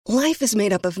Life is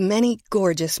made up of many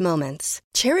gorgeous moments.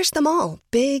 Cherish them all,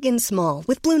 big and small,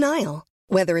 with Blue Nile.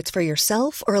 Whether it's for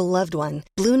yourself or a loved one,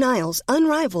 Blue Nile's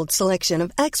unrivaled selection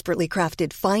of expertly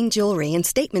crafted fine jewelry and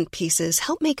statement pieces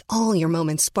help make all your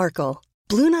moments sparkle.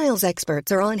 Blue Nile's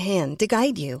experts are on hand to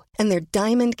guide you, and their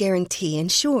diamond guarantee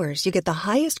ensures you get the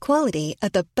highest quality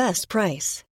at the best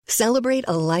price. Celebrate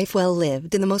a life well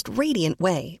lived in the most radiant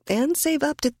way and save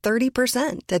up to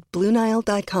 30% at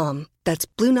BlueNile.com. That's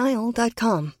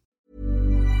BlueNile.com.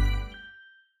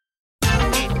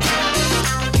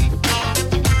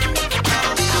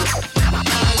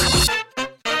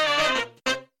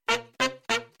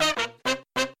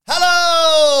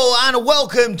 And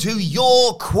welcome to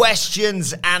Your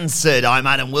Questions Answered. I'm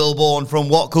Adam Wilborn from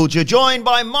What Culture, joined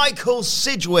by Michael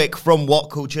Sidgwick from What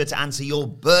Culture to answer your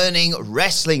burning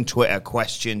wrestling Twitter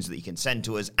questions that you can send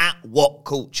to us at What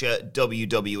Culture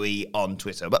WWE on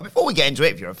Twitter. But before we get into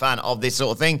it, if you're a fan of this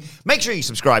sort of thing, make sure you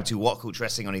subscribe to What Culture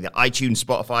Wrestling on either iTunes,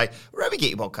 Spotify, wherever you get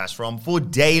your podcasts from, for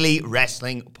daily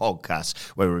wrestling podcasts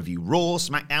where we review Raw,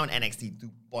 SmackDown, NXT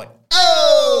 2.0,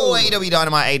 AEW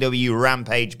Dynamite, AEW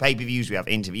Rampage, pay-per-views. We have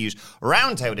interviews,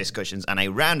 roundtable discussions, and a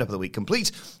roundup of the week,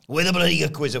 complete with a bloody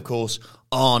good quiz, of course,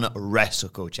 on wrestle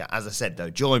culture. As I said, though,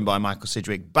 joined by Michael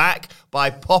Sidgwick, back by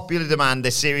popular demand,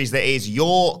 the series that is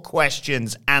Your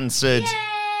Questions Answered. Yay!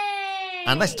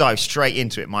 And let's dive straight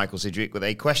into it, Michael Sidgwick, with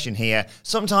a question here.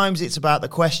 Sometimes it's about the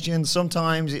question,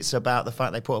 sometimes it's about the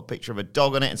fact they put a picture of a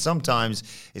dog on it, and sometimes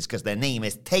it's because their name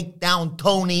is Takedown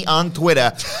Tony on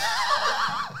Twitter.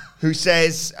 Who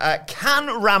says,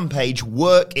 can Rampage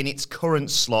work in its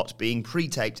current slot, being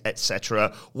pre-taped,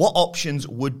 etc.? What options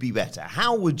would be better?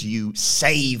 How would you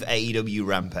save AEW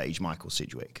Rampage, Michael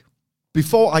Sidgwick?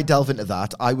 Before I delve into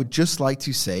that, I would just like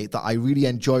to say that I really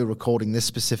enjoy recording this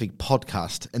specific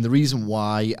podcast. And the reason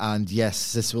why, and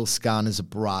yes, this will scan as a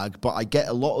brag, but I get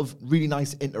a lot of really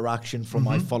nice interaction from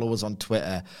my followers on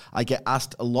Twitter. I get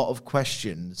asked a lot of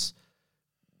questions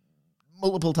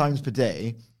multiple times per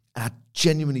day, and I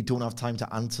genuinely don't have time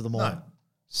to answer them all. No.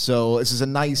 So this is a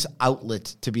nice outlet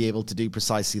to be able to do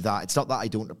precisely that. It's not that I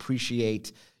don't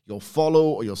appreciate your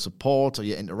follow or your support or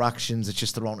your interactions. It's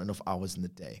just there aren't enough hours in the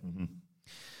day.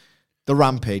 The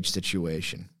Rampage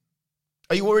situation.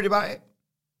 Are you worried about it?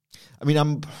 I mean,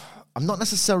 I'm not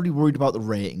necessarily worried about the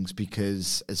ratings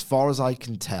because as far as I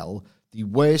can tell, the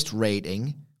worst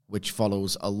rating, which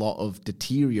follows a lot of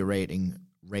deteriorating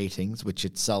ratings, which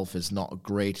itself is not a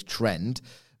great trend.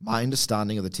 My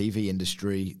understanding of the TV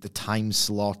industry, the time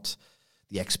slot,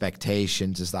 the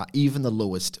expectations is that even the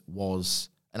lowest was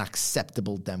an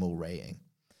acceptable demo rating.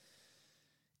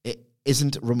 It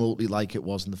isn't remotely like it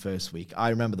was in the first week. I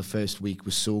remember the first week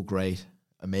was so great.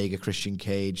 Omega, Christian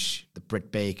Cage, the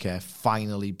Britt Baker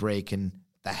finally breaking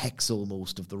the hex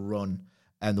almost of the run,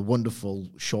 and the wonderful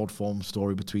short-form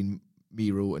story between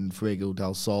Miro and Fuego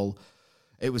del Sol.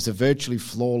 It was a virtually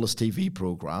flawless TV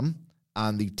program.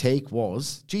 And the take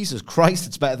was, Jesus Christ,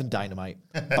 it's better than Dynamite.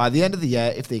 By the end of the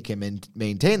year, if they can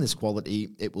maintain this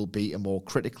quality, it will be a more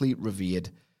critically revered,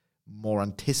 more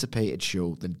anticipated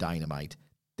show than Dynamite.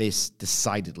 This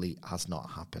decidedly has not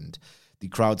happened. The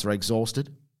crowds are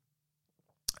exhausted.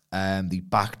 The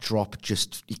backdrop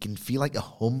just, you can feel like a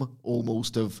hum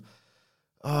almost of,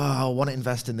 I want to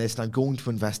invest in this, and I'm going to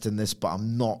invest in this, but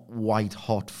I'm not white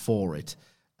hot for it.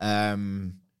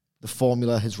 The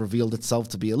formula has revealed itself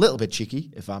to be a little bit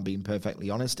cheeky, if I'm being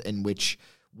perfectly honest, in which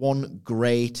one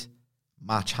great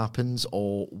match happens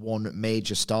or one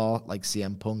major star like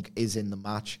CM Punk is in the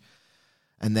match.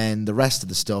 And then the rest of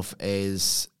the stuff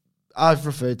is, I've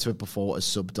referred to it before as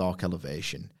sub-dark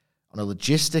elevation. From a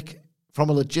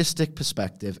logistic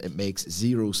perspective, it makes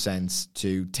zero sense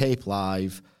to tape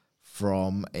live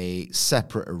from a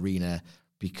separate arena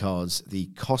because the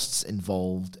costs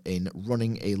involved in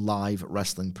running a live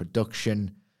wrestling production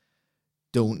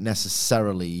don't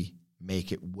necessarily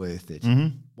make it worth it.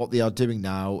 What they are doing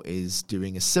now is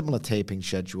doing a similar taping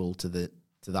schedule to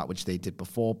that which they did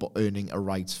before, but earning a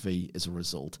rights fee as a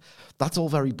result. That's all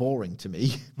very boring to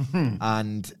me.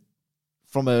 And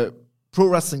from a pro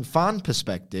wrestling fan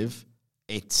perspective,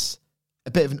 it's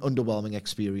a bit of an underwhelming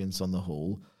experience on the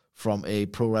whole. From a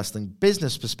pro wrestling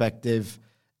business perspective,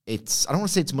 I don't want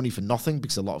to say it's money for nothing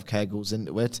because a lot of care goes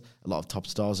into it. A lot of top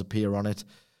stars appear on it.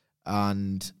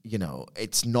 And,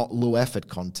 it's not low effort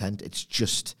content. It's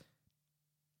just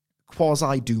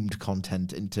quasi-doomed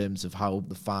content in terms of how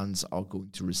the fans are going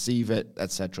to receive it,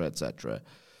 etc., etc.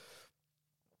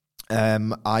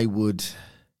 I would,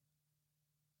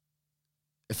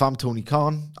 if I'm Tony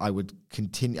Khan, I would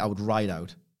ride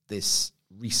out this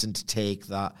recent take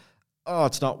that,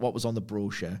 it's not what was on the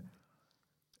brochure.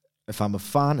 if I'm a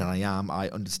fan, and I am, I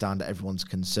understand everyone's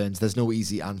concerns. There's no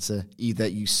easy answer. Either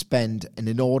you spend an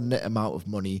inordinate amount of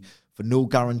money for no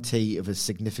guarantee of a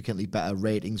significantly better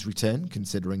ratings return,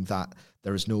 considering that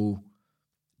there is no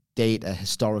data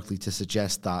historically to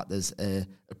suggest that there's an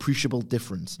appreciable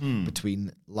difference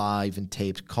between live and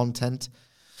taped content.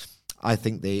 I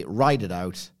think they ride it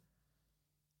out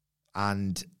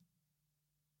and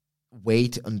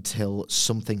wait until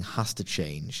something has to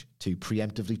change to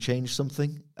preemptively change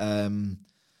something.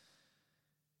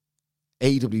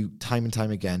 AEW, time and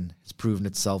time again, has proven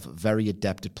itself very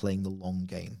adept at playing the long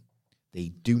game. They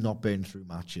do not burn through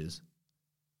matches.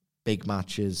 Big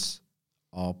matches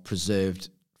are preserved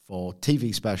for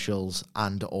TV specials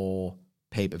and or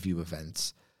pay-per-view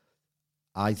events.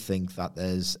 I think that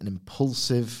there's an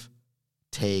impulsive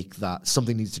take that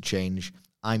something needs to change.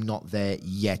 I'm not there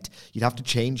yet. You'd have to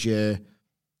change your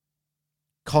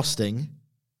costing,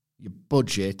 your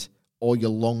budget, or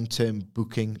your long-term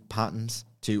booking patterns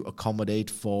to accommodate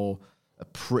for a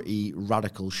pretty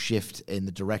radical shift in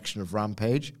the direction of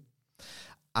Rampage.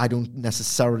 I don't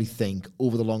necessarily think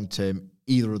over the long term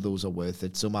either of those are worth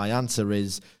it. So my answer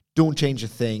is don't change a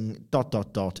thing, ...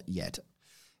 yet.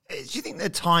 Do you think the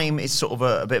time is sort of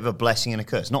a bit of a blessing and a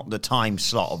curse? Not the time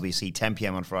slot, obviously. 10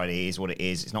 p.m. on Friday is what it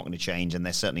is. It's not going to change, and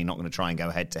they're certainly not going to try and go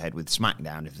head-to-head with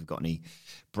SmackDown if they've got any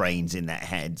brains in their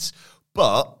heads.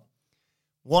 But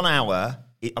 1 hour,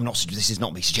 this is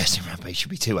not me suggesting Rampage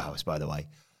should be 2 hours, by the way.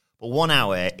 But 1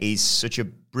 hour is such a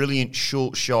brilliant,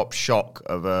 short, sharp shock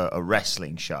of a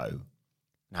wrestling show.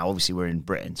 Now, obviously, we're in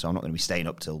Britain, so I'm not going to be staying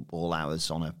up till all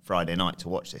hours on a Friday night to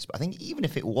watch this. But I think even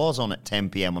if it was on at 10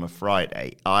 p.m. on a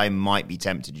Friday, I might be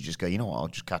tempted to just go, you know what, I'll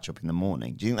just catch up in the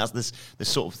morning. Do you think that's the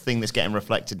sort of thing that's getting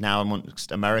reflected now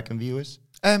amongst American viewers?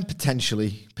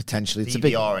 Potentially. It's a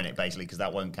big DVR in it, basically, because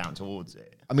that won't count towards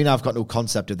it. I mean, I've got no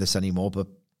concept of this anymore, but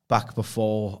back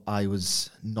before I was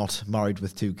not married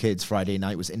with 2 kids, Friday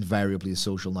night was invariably a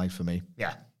social night for me.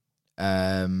 Yeah.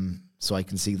 So I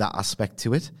can see that aspect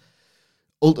to it.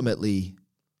 Ultimately,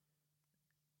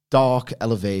 Dark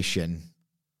Elevation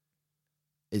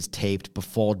is taped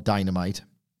before Dynamite,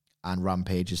 and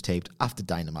Rampage is taped after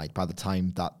Dynamite. By the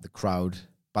time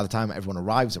everyone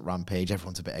arrives at Rampage,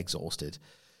 everyone's a bit exhausted.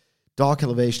 Dark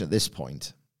Elevation at this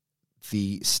point,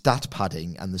 the stat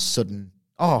padding and the sudden,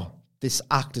 this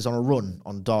act is on a run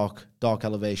on Dark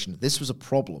Elevation. This was a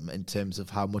problem in terms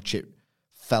of how much it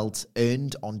felt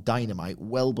earned on Dynamite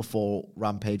well before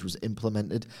Rampage was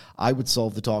implemented. I would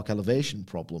solve the Dark Elevation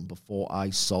problem before I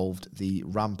solved the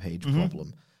Rampage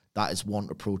problem. That is one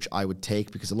approach I would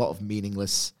take, because a lot of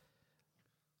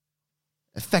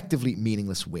effectively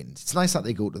meaningless wins. It's nice that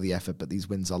they go to the effort, but these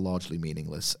wins are largely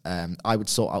meaningless. I would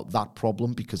sort out that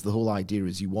problem, because the whole idea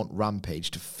is you want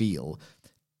Rampage to feel,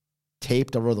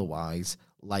 taped or otherwise,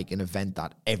 like an event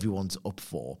that everyone's up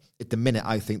for. At the minute,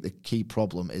 I think the key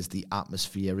problem is the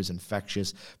atmosphere is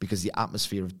infectious, because the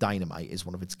atmosphere of Dynamite is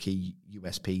one of its key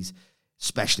USPs,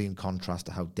 especially in contrast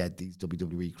to how dead these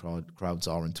WWE crowds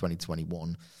are in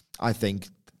 2021. I think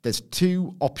there's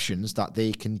 2 options that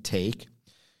they can take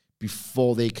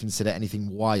before they consider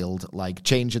anything wild, like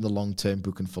changing the long-term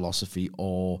booking philosophy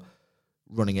or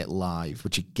running it live,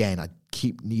 which again, I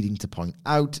keep needing to point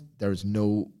out, there is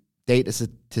no data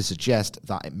to suggest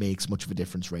that it makes much of a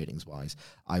difference ratings-wise.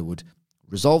 I would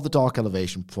resolve the Dark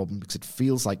Elevation problem, because it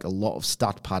feels like a lot of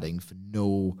stat padding for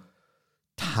no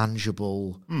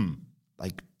tangible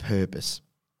purpose.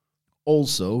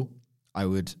 Also, I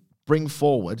would bring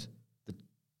forward the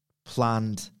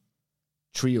planned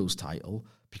Trios title,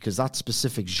 because that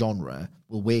specific genre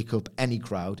will wake up any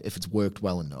crowd if it's worked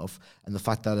well enough, and the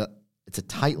fact that it's a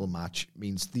title match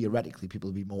means theoretically people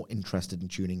will be more interested in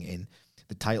tuning in.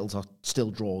 The titles are still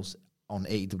draws on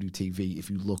AEW TV if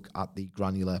you look at the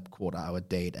granular quarter-hour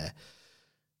data.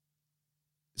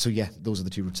 So yeah, those are the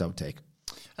 2 routes I would take.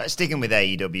 Sticking with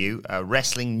AEW,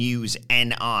 Wrestling News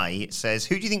NI says,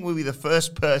 who do you think will be the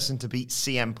first person to beat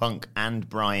CM Punk and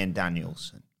Bryan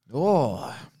Danielson?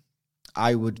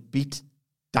 I would beat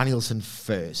Danielson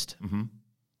first.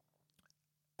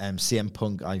 CM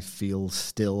Punk, I feel,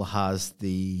 still has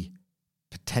the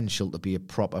potential to be a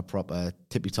proper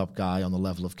tippy-top guy on the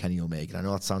level of Kenny Omega. I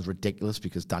know that sounds ridiculous,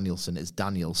 because Danielson is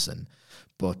Danielson,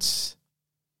 but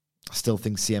I still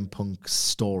think CM Punk's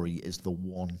story is the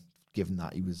one, given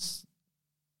that he was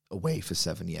away for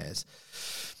 7 years.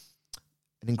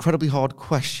 An incredibly hard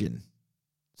question.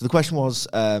 So the question was,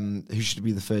 who should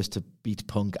be the first to beat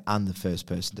Punk and the first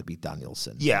person to beat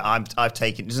Danielson? Yeah, I've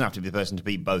taken, it doesn't have to be the person to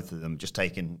beat both of them, just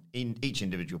taken in each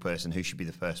individual person who should be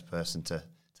the first person to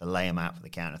lay them out for the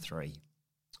count of 3.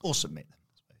 Or submit them,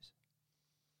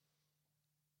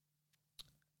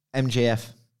 I suppose.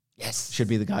 MJF. Yes. should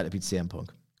be the guy to beat CM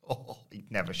Punk. Oh,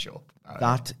 he'd never show up.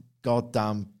 That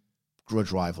goddamn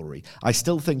grudge rivalry. I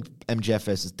still think MJF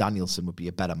versus Danielson would be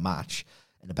a better match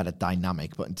and a better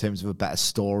dynamic, but in terms of a better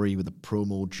story with the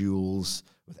promo duels,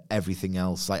 with everything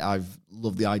else, like I've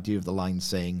loved the idea of the line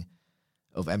saying,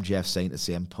 of MJF saying to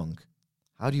CM Punk,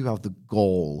 how do you have the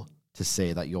gall to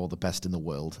say that you're the best in the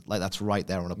world? Like, that's right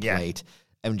there on a plate.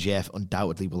 MJF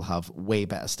undoubtedly will have way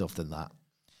better stuff than that.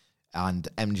 And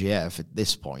MJF at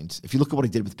this point, if you look at what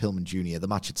he did with Pillman Jr., the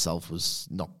match itself was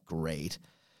not great,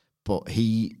 but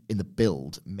he, in the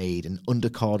build, made an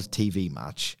undercard TV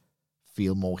match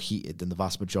feel more heated than the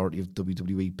vast majority of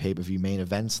WWE pay-per-view main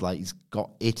events. Like, he's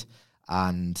got it,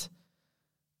 and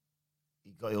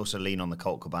you also lean on the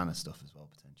Colt Cabana stuff as well,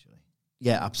 potentially.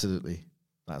 Yeah, absolutely.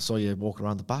 I saw you walk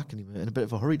around the back and you were in a bit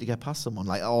of a hurry to get past someone.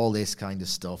 Like, all this kind of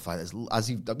stuff. Like,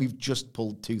 we've just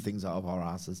pulled two things out of our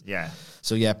asses. Yeah.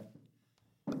 So, yeah,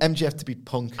 MJF to beat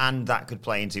Punk. And that could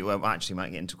play into, well, actually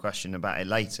might get into a question about it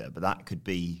later, but that could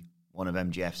be one of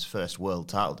MJF's first world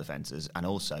title defenses, and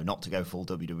also, not to go full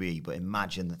WWE, but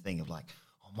imagine the thing of like,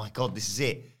 oh my God, this is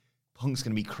it. Punk's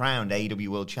going to be crowned AEW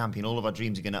World Champion. All of our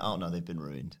dreams are going to, oh no, they've been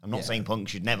ruined. I'm not saying Punk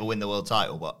should never win the world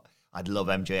title, but I'd love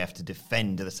MJF to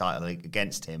defend the title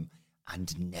against him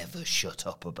and never shut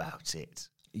up about it.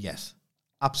 Yes,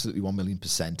 absolutely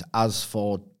 1,000,000%. As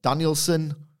for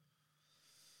Danielson,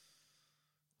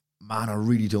 man, I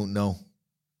really don't know.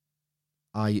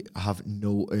 I have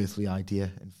no earthly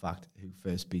idea, in fact, who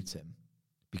first beats him.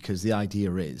 Because the idea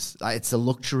is, it's a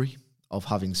luxury of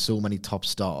having so many top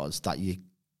stars that you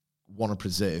want to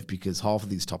preserve, because half of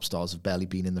these top stars have barely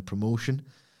been in the promotion.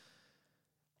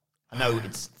 I know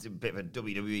it's a bit of a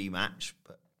WWE match,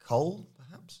 but Cole,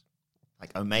 perhaps?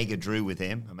 Like Omega drew with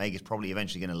him. Omega's probably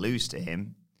eventually going to lose to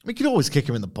him. We could always kick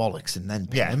him in the bollocks and then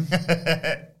pin him.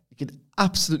 You could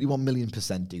absolutely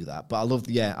 1,000,000% do that. But I love,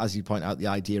 as you point out, the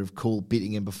idea of Cole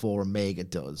beating him before Omega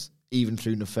does, even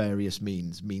through nefarious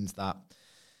means that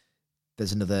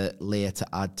there's another layer to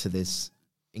add to this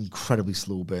incredibly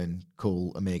slow burn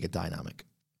Cole Omega dynamic.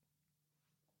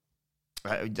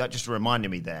 That just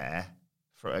reminded me there,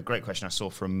 for a great question I saw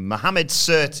from Mohammed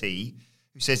Surti,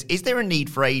 who says, is there a need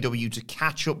for AEW to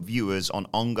catch up viewers on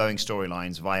ongoing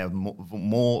storylines via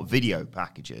more video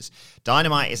packages?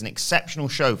 Dynamite is an exceptional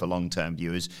show for long-term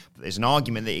viewers, but there's an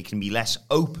argument that it can be less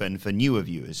open for newer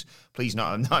viewers. Please,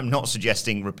 I'm not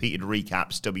suggesting repeated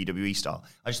recaps WWE style.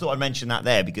 I just thought I'd mention that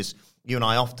there because you and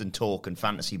I often talk and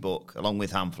fantasy book, along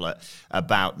with Hamflet,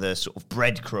 about the sort of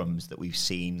breadcrumbs that we've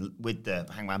seen with the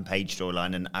Hangman Page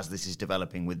storyline, and as this is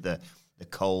developing with the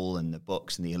Cole and the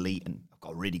Bucks and the Elite, and I've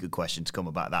got a really good question to come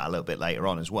about that a little bit later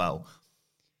on as well.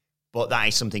 But that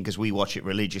is something, because we watch it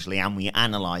religiously and we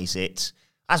analyse it,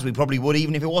 as we probably would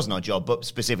even if it wasn't our job, but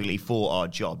specifically for our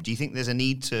job. Do you think there's a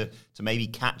need to maybe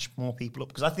catch more people up?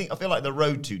 Because I feel like the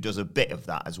Road to does a bit of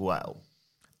that as well.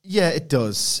 Yeah, it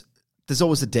does. There's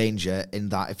always a danger in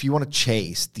that if you want to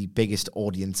chase the biggest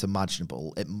audience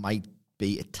imaginable, it might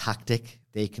be a tactic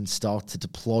they can start to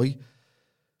deploy.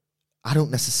 I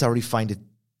don't necessarily find it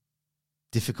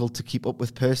difficult to keep up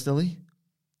with personally.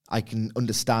 I can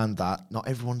understand that not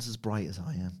everyone's as bright as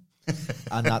I am.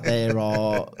 And that there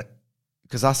are,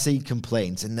 because I see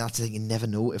complaints, and that's you never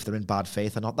know if they're in bad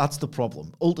faith or not. That's the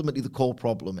problem. Ultimately, the core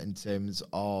problem in terms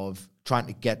of trying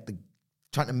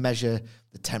to measure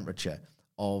the temperature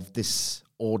of this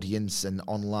audience and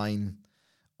online,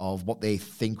 of what they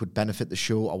think would benefit the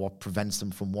show or what prevents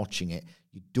them from watching it.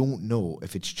 You don't know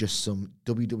if it's just some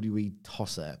WWE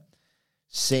tosser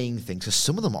saying things. So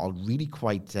some of them are really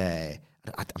quite, I'm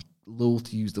loath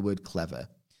to use the word clever.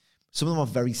 Some of them are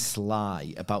very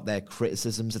sly about their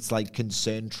criticisms. It's like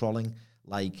concern trolling.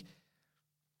 Like,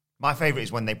 my favourite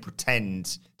is when they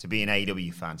pretend to be an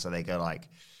AEW fan. So they go like,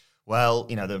 well,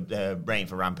 you know, the rating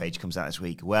for Rampage comes out this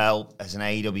week. Well, as an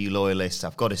AEW loyalist,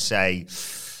 I've got to say,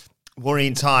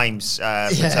 worrying times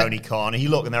for Tony Khan. And you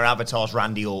look and their avatar's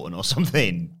Randy Orton or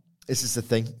something. This is the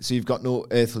thing. So you've got no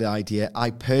earthly idea.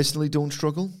 I personally don't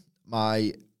struggle.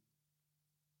 My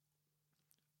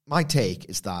take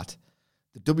is that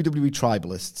the WWE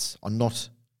tribalists are not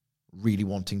really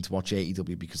wanting to watch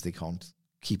AEW because they can't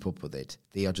keep up with it.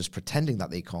 They are just pretending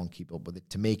that they can't keep up with it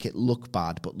to make it look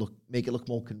bad, but make it look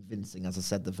more convincing. As I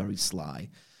said, they're very sly.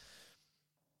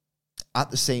 At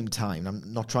the same time,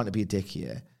 I'm not trying to be a dick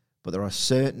here, but there are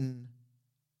certain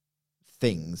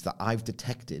things that I've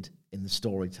detected in the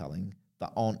storytelling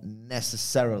that aren't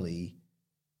necessarily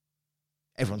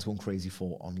everyone's going crazy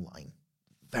for online.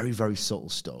 Very, very subtle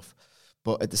stuff.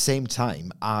 But at the same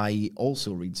time, I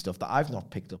also read stuff that I've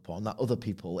not picked up on that other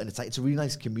people, and it's like it's a really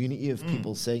nice community of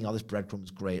people saying, "Oh, this breadcrumb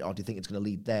is great," or "Do you think it's going to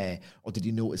lead there?" Or "Did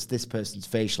you notice this person's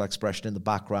facial expression in the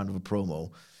background of a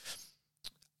promo?"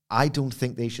 I don't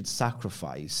think they should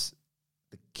sacrifice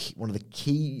one of the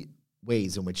key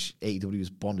ways in which AEW is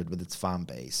bonded with its fan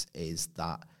base is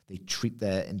that they treat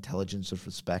their intelligence with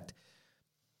respect.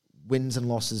 Wins and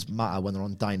losses matter when they're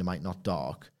on Dynamite, not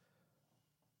Dark.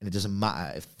 And it doesn't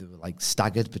matter if they were like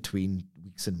staggered between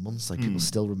weeks and months, like people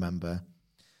still remember.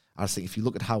 I just think if you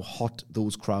look at how hot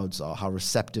those crowds are, how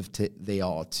receptive they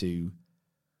are to,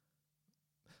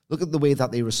 look at the way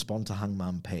that they respond to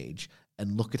Hangman Page,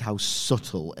 and look at how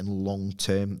subtle and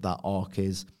long-term that arc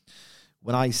is.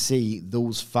 When I see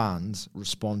those fans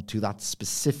respond to that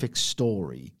specific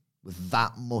story with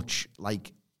that much,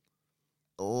 like,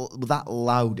 with that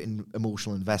loud and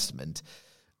emotional investment,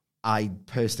 I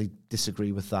personally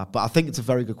disagree with that, but I think it's a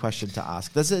very good question to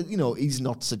ask. There's he's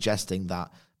not suggesting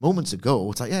that moments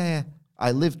ago. It's like, yeah,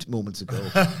 I lived moments ago.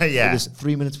 Yeah. It was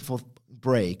 3 minutes before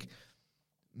break.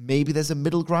 Maybe there's a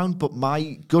middle ground, but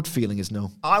my gut feeling is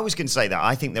no. I was going to say that.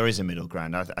 I think there is a middle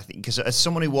ground. I think because as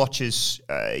someone who watches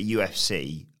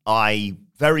UFC, I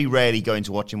very rarely go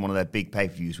into watching one of their big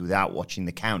pay-per-views without watching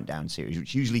the Countdown series,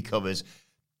 which usually covers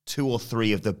 2 or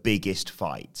 3 of the biggest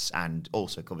fights and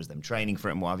also covers them training for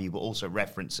it and what have you, but also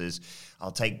references.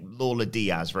 I'll take Lola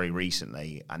Diaz very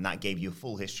recently, and that gave you a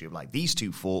full history of like these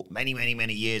two fought many, many,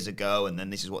 many years ago, and then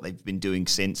this is what they've been doing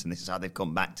since, and this is how they've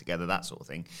come back together, that sort of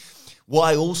thing. What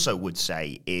I also would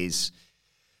say is,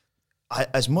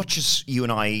 as much as you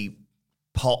and I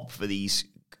pop for these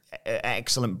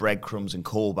excellent breadcrumbs and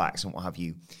callbacks and what have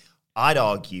you, I'd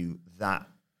argue that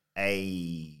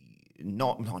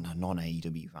not a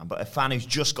non-AEW fan, but a fan who's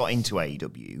just got into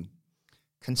AEW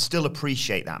can still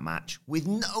appreciate that match with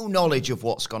no knowledge of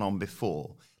what's gone on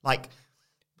before. Like,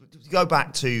 go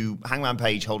back to Hangman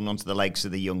Page holding onto the legs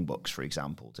of the Young Bucks, for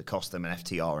example, to cost them an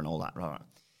FTR and all that. Right.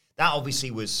 That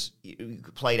obviously was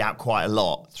played out quite a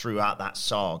lot throughout that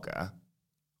saga.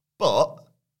 But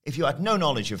if you had no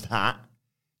knowledge of that,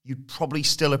 you'd probably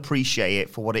still appreciate it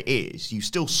for what it is. You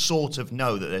still sort of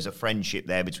know that there's a friendship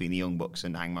there between the Young Bucks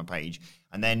and Hangman Page.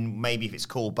 And then maybe if it's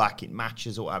called back in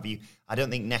matches or what have you, I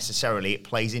don't think necessarily it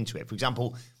plays into it. For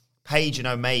example, Page and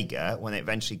Omega, when it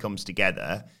eventually comes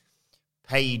together,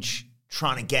 Page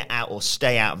trying to get out or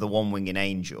stay out of the One-Winged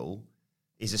Angel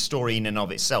is a story in and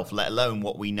of itself, let alone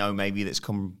what we know maybe that's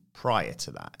come prior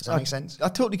to that. Does that make sense? I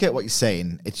totally get what you're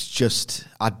saying. It's just,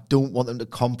 I don't want them to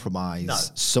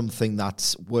compromise something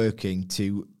that's working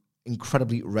to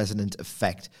incredibly resonant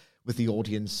effect with the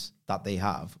audience that they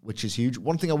have, which is huge.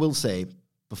 One thing I will say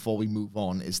before we move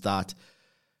on is that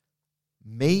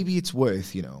maybe it's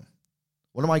worth,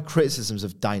 one of my criticisms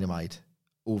of Dynamite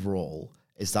overall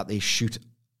is that they shoot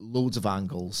loads of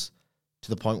angles to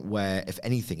the point where, if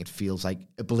anything, it feels like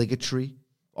obligatory,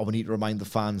 or we need to remind the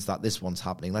fans that this one's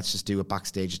happening. Let's just do a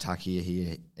backstage attack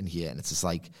here, and here. And it's just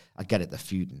like, I get it, they're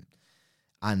feuding.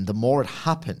 And the more it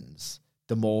happens,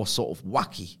 the more sort of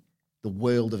wacky the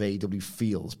world of AEW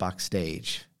feels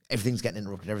backstage. Everything's getting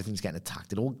interrupted, everything's getting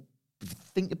attacked. It all, if you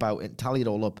think about it, tally it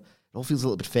all up, it all feels a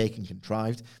little bit fake and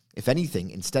contrived. If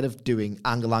anything, instead of doing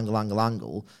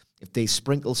angle, if they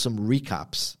sprinkle some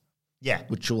recaps,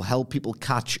 which will help people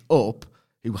catch up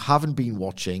who haven't been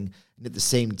watching, and at the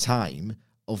same time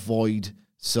avoid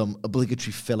some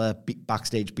obligatory filler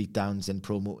backstage beatdowns and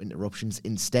promo interruptions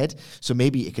instead. So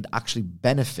maybe it could actually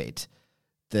benefit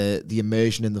the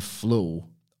immersion and the flow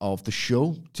of the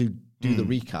show to do the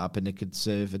recap, and it could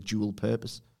serve a dual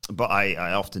purpose. But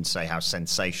I often say how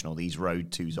sensational these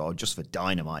Road 2s are just for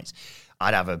Dynamite.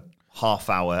 I'd have a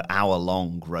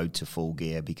hour-long Road to Full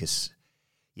Gear because,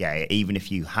 even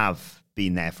if you have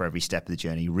been there for every step of the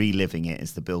journey, reliving it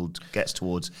as the build gets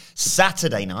towards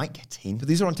Saturday night, gets in. But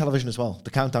these are on television as well. The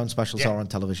Countdown specials are on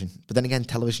television. But then again,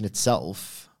 television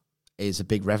itself is a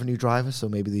big revenue driver, so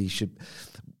maybe they should...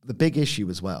 The big issue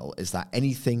as well is that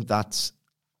anything that's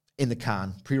in the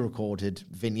can, pre-recorded,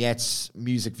 vignettes,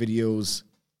 music videos,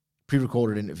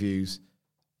 pre-recorded interviews,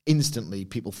 instantly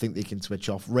people think they can switch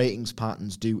off. Ratings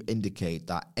patterns do indicate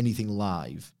that anything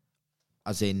live,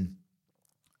 as in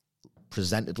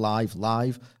presented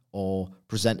live, or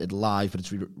presented live,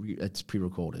 but it's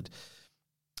pre-recorded.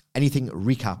 Anything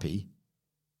recappy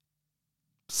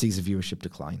sees a viewership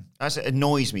decline. It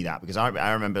annoys me that, because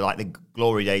I remember like the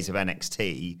glory days of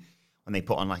NXT when they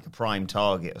put on like a prime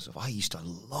target. I used to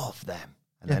love them.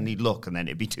 And then you'd look and then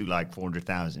it'd be to like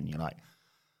 400,000. You're like,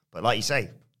 but like you say,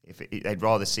 they'd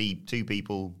rather see 2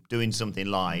 people doing something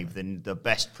live than the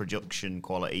best production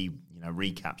quality,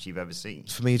 recaps you've ever seen.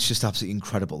 For me, it's just absolutely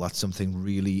incredible that something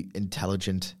really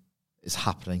intelligent is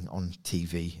happening on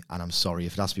TV. And I'm sorry,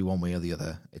 if it has to be one way or the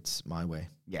other, it's my way.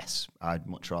 Yes, I'd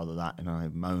much rather that. And I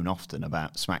moan often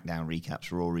about SmackDown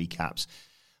recaps, Raw recaps,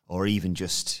 or even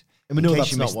just... And we know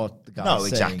that's not what the guy is saying. No,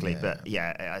 exactly. But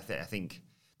yeah, I think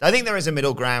there is a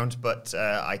middle ground, but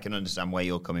I can understand where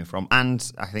you're coming from. And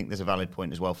I think there's a valid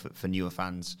point as well for newer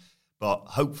fans. But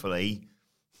hopefully,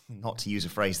 not to use a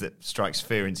phrase that strikes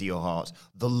fear into your heart,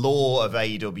 the law of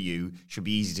AEW should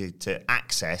be easy to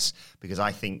access, because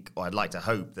I think, or I'd like to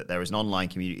hope, that there is an online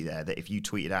community there that if you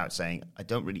tweeted out saying, I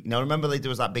don't really... remember there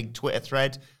was that big Twitter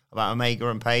thread about Omega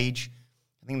and Page?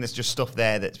 I think there's just stuff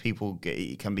there that people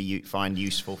can find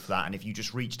useful for that. And if you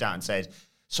just reached out and said,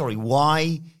 sorry,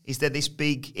 why is there this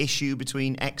big issue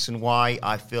between X and Y?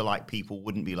 I feel like people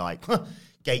wouldn't be like,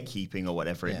 gatekeeping or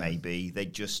whatever it may be.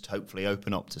 They'd just hopefully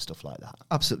open up to stuff like that.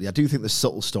 Absolutely. I do think the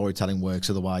subtle storytelling works.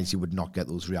 Otherwise, you would not get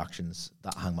those reactions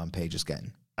that Hangman Page is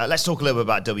getting. Let's talk a little bit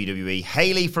about WWE.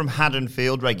 Haley from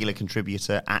Haddonfield, regular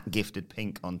contributor at Gifted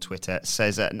Pink on Twitter,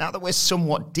 says, now that we're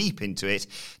somewhat deep into it,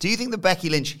 do you think the Becky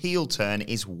Lynch heel turn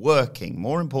is working?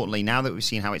 More importantly, now that we've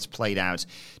seen how it's played out,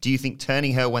 do you think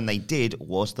turning her when they did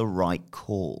was the right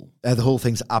call? The whole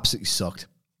thing's absolutely sucked.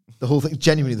 The whole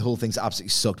thing's absolutely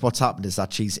sucked. What's happened is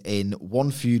that she's in one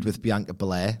feud with Bianca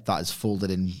Belair that has folded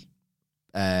in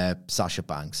Sasha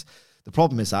Banks. The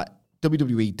problem is that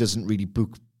WWE doesn't really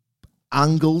book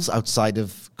angles outside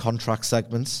of contract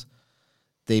segments.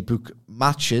 They book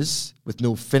matches with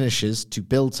no finishes to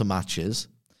build to matches.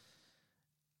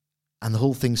 And the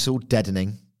whole thing's so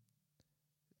deadening.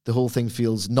 The whole thing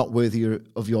feels not worthy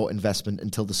of your investment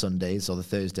until the Sundays or the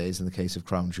Thursdays in the case of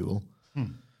Crown Jewel.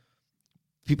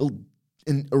 People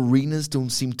in arenas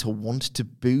don't seem to want to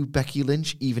boo Becky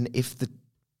Lynch, even if the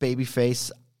babyface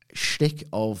shtick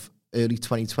of early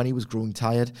 2020 was growing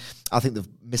tired. I think they've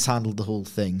mishandled the whole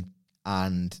thing.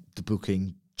 And the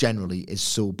booking generally is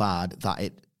so bad that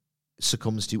it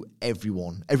succumbs to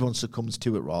everyone. Everyone succumbs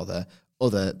to it, rather,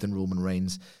 other than Roman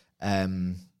Reigns.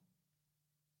 It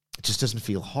just doesn't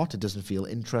feel hot. It doesn't feel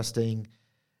interesting.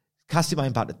 Casting my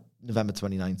impact at November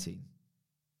 2019.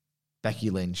 Becky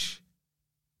Lynch,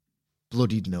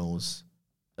 bloodied nose,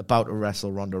 about to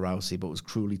wrestle Ronda Rousey, but was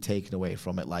cruelly taken away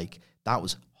from it. Like, that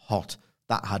was hot.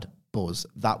 That had buzz.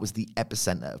 That was the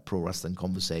epicenter of pro wrestling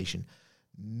conversation.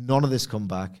 None of this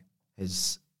comeback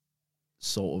has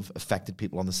sort of affected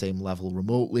people on the same level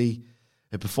remotely.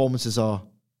 Her performances are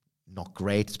not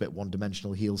great. It's a bit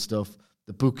one-dimensional heel stuff.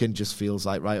 The booking just feels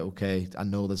like, right, okay, I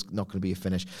know there's not going to be a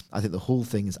finish. I think the whole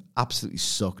thing is absolutely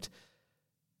sucked.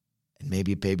 And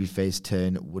maybe a babyface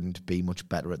turn wouldn't be much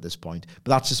better at this point.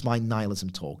 But that's just my nihilism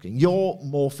talking. You're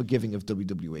more forgiving of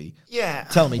WWE. Yeah.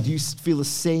 Tell me, do you feel the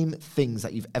same things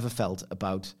that you've ever felt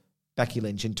about Becky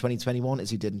Lynch in 2021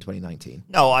 as you did in 2019?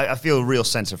 No, I feel a real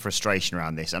sense of frustration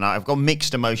around this, and I've got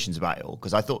mixed emotions about it all,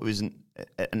 because I thought it was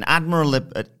an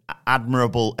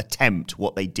admirable attempt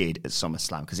what they did at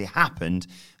SummerSlam, because it happened.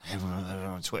 Everyone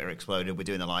on Twitter exploded. We're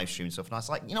doing the live stream stuff, and I was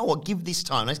like, you know what? Give this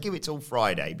time. Let's give it till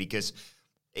Friday, because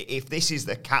if this is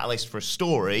the catalyst for a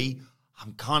story,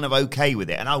 I'm kind of okay with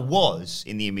it. And I was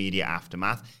in the immediate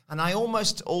aftermath, and I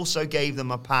almost also gave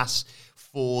them a pass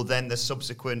for then the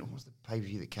subsequent. What was the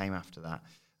pay-per-view that came after that?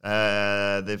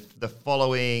 The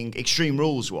following Extreme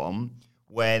Rules one,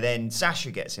 where then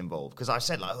Sasha gets involved. Because I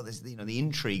said, like, oh, there's the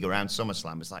intrigue around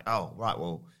SummerSlam. It's like, oh, right,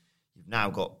 well, you've now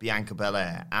got Bianca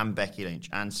Belair and Becky Lynch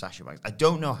and Sasha Banks. I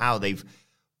don't know how they've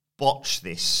botched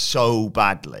this so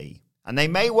badly. And they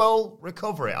may well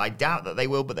recover it. I doubt that they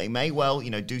will, but they may well,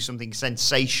 do something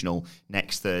sensational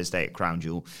next Thursday at Crown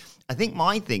Jewel. I think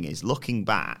my thing is, looking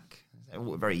back,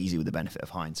 very easy with the benefit of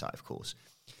hindsight, of course,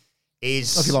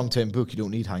 is... Like a long-term book, you don't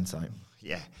need hindsight.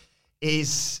 Yeah.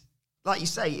 Is, like you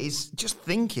say, is just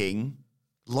thinking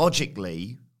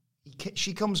logically,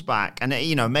 she comes back, and,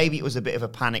 maybe it was a bit of a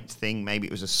panicked thing, maybe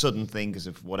it was a sudden thing because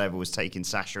of whatever was taking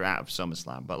Sasha out of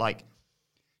SummerSlam, but, like,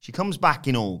 she comes back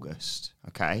in August,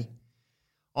 okay?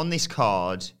 On this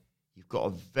card, you've got a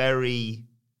very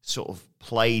sort of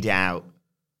played out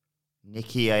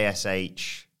Nikki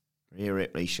ASH, Rhea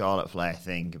Ripley, Charlotte Flair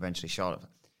thing, eventually Charlotte.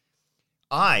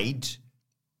 I'd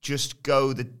just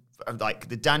go the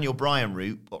Daniel Bryan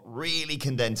route, but really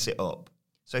condense it up.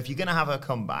 So if you're going to have her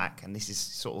come back, and this is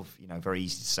sort of, very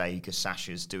easy to say because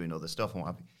Sasha's doing other stuff and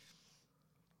what have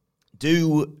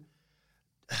you,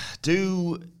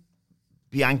 do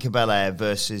Bianca Belair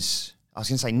versus... I was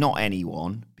going to say not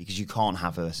anyone, because you can't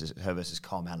have her versus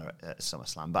Carmella at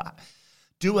SummerSlam, but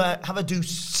have her do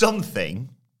something.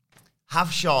 Have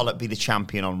Charlotte be the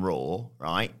champion on Raw,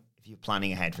 right? If you're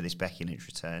planning ahead for this Becky Lynch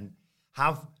return.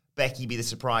 Have Becky be the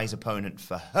surprise opponent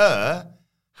for her,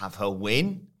 have her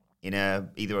win in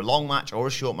either a long match or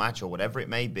a short match or whatever it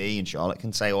may be, and Charlotte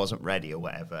can say I wasn't ready or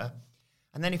whatever.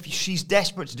 And then if she's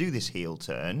desperate to do this heel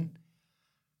turn,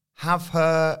 have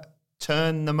her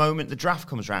turn the moment the draft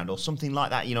comes around or something like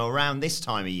that, around this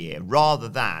time of year, rather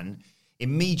than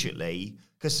immediately,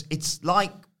 because it's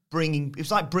like bringing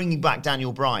back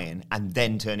Daniel Bryan and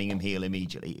then turning him heel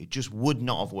immediately. It just would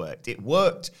not have worked. It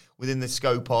worked within the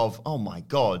scope of, oh my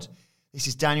God, this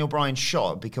is Daniel Bryan's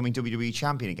shot at becoming WWE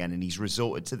champion again, and he's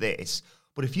resorted to this.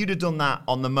 But if you'd have done that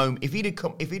on the moment, if he'd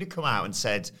have come out and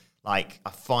said, like,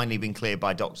 I've finally been cleared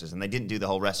by doctors, and they didn't do the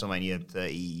whole WrestleMania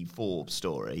 34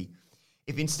 story,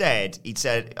 if instead he'd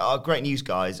said, oh, great news,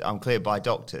 guys, I'm cleared by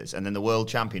doctors, and then the world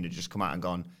champion had just come out and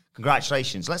gone,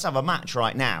 congratulations, let's have a match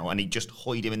right now, and he just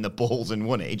hoyed him in the balls and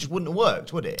won it, it just wouldn't have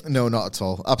worked, would it? No, not at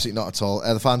all. Absolutely not at all.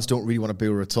 The fans don't really want to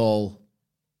boo her at all.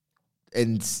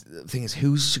 And the thing is,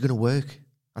 who's she going to work?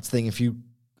 That's the thing.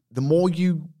 The more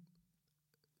you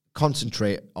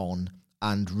concentrate on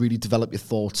and really develop your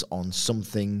thoughts on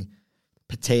something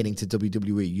pertaining to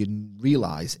WWE, you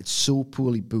realise it's so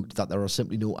poorly booked that there are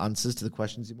simply no answers to the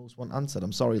questions you most want answered.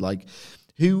 I'm sorry, like,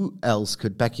 who else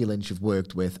could Becky Lynch have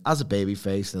worked with as a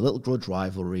babyface in a little grudge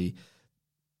rivalry,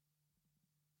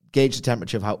 gauge the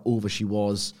temperature of how over she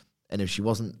was, and if she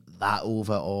wasn't that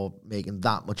over or making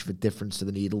that much of a difference to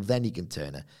the needle, then you can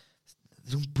turn her.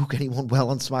 They don't book anyone well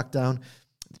on SmackDown.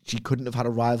 She couldn't have had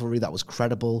a rivalry that was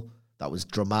credible, that was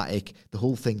dramatic. The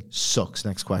whole thing sucks.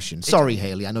 Next question. Sorry,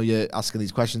 Hayley, I know you're asking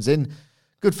these questions in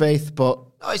good faith, but...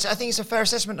 No, I think it's a fair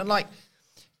assessment, and like,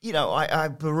 I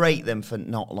berate them for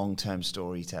not long-term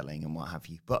storytelling and what have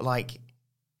you, but like,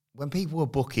 when people were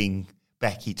booking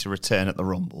Becky to return at the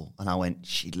Rumble, and I went,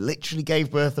 she literally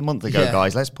gave birth a month ago,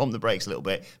 guys. Let's pump the brakes a little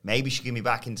bit. Maybe she'll give me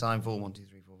back in time for 1, 2,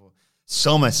 3, 4, 4.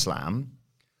 SummerSlam.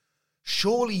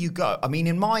 Surely you go. I mean,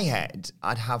 in my head,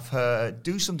 I'd have her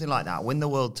do something like that, win the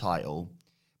world title.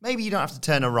 Maybe you don't have to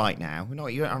turn her right now.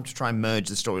 You don't have to try and merge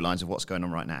the storylines of what's going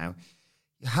on right now.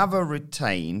 You have her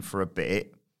retain for a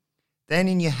bit. Then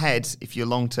in your head, if you're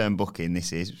long-term booking,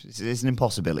 this is an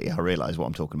impossibility. I realise what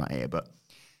I'm talking about here, but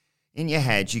in your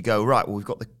head, you go, right, well, we've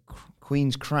got the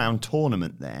Queen's Crown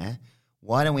tournament there.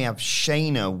 Why don't we have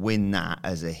Shayna win that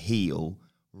as a heel?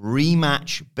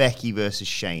 Rematch Becky versus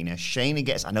Shayna. Shayna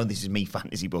gets, I know this is me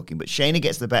fantasy booking, but Shayna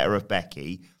gets the better of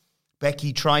Becky.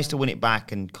 Becky tries to win it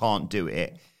back and can't do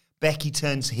it. Becky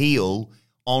turns heel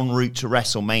en route to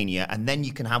WrestleMania, and then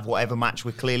you can have whatever match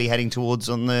we're clearly heading towards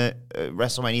on the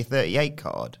WrestleMania 38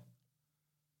 card.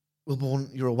 Wilborn,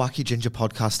 you're a wacky ginger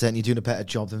podcaster and you're doing a better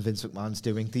job than Vince McMahon's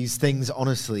doing. These things,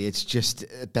 honestly, it's just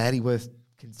barely worth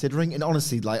considering. And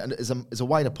honestly, like, as a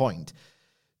wider point,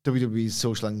 WWE's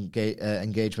social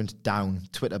engagement down,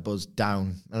 Twitter buzz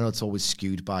down. I know it's always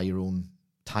skewed by your own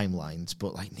timelines,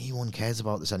 but like, no one cares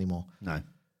about this anymore. No.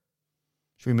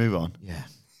 Should we move on? Yeah.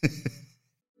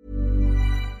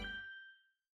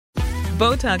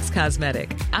 Botox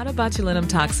Cosmetic, out of botulinum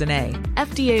toxin A,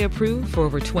 FDA approved for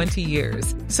over 20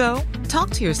 years. So, talk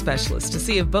to your specialist to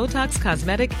see if Botox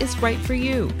Cosmetic is right for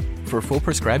you. For full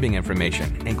prescribing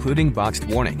information, including boxed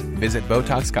warning, visit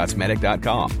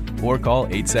BotoxCosmetic.com or call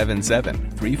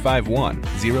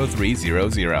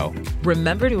 877-351-0300.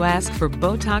 Remember to ask for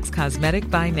Botox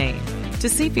Cosmetic by name. To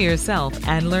see for yourself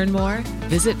and learn more,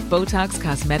 visit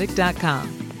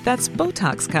BotoxCosmetic.com. That's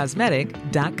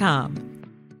BotoxCosmetic.com.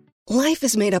 Life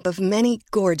is made up of many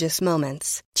gorgeous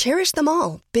moments. Cherish them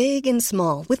all, big and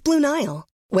small, with Blue Nile.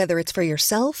 Whether it's for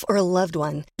yourself or a loved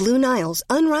one, Blue Nile's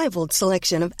unrivaled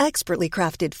selection of expertly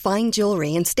crafted fine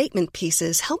jewelry and statement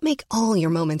pieces help make all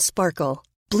your moments sparkle.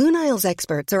 Blue Nile's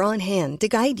experts are on hand to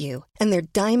guide you, and their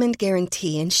diamond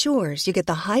guarantee ensures you get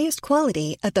the highest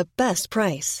quality at the best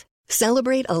price.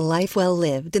 Celebrate a life well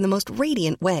lived in the most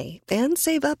radiant way and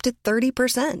save up to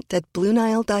 30% at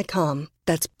BlueNile.com.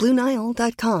 That's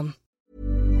BlueNile.com.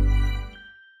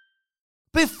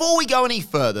 Before we go any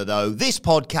further, though, this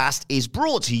podcast is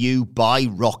brought to you by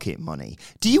Rocket Money.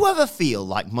 Do you ever feel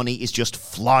like money is just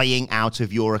flying out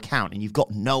of your account and you've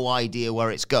got no idea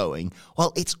where it's going?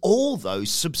 Well, it's all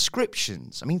those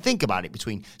subscriptions. I mean, think about it.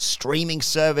 Between streaming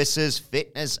services,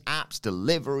 fitness apps,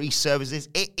 delivery services,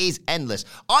 it is endless.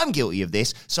 I'm guilty of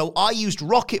this, so I used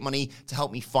Rocket Money to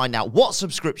help me find out what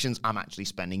subscriptions I'm actually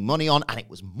spending money on, and it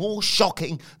was more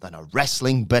shocking than a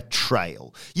wrestling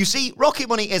betrayal. You see, Rocket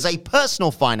Money is a personal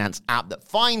personal finance app that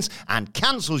finds and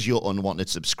cancels your unwanted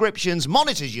subscriptions,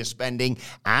 monitors your spending,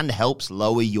 and helps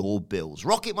lower your bills.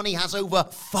 Rocket Money has over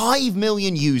 5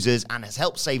 million users and has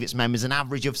helped save its members an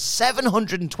average of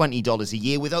 $720 a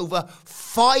year with over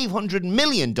 $500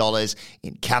 million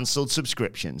in cancelled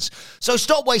subscriptions. So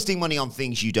stop wasting money on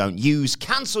things you don't use.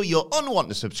 Cancel your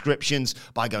unwanted subscriptions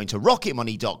by going to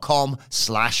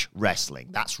rocketmoney.com/wrestling.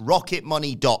 That's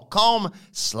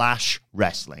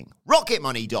rocketmoney.com/wrestling.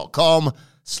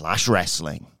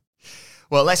 rocketmoney.com/wrestling.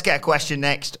 Well, let's get a question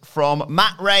next from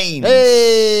Matt Rains.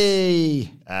 Hey!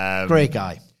 Great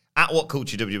guy. At What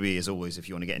Culture WWE, as always, if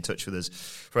you want to get in touch with us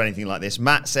for anything like this.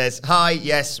 Matt says, hi,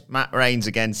 yes, Matt Rains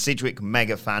again, Sidgwick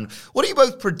mega fan. What do you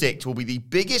both predict will be the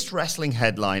biggest wrestling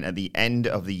headline at the end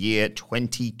of the year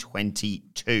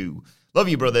 2022? Love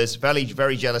you, brothers. Very,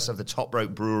 very jealous of the Top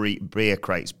Rope Brewery beer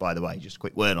crates, by the way. Just a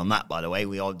quick word on that, by the way.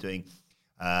 We are doing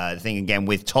the thing again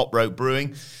with Top Rope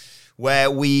Brewing, where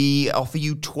we offer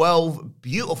you 12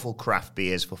 beautiful craft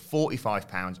beers for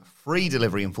 £45, free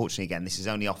delivery. Unfortunately, again, this is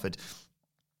only offered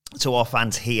to our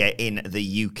fans here in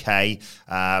the UK.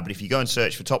 But if you go and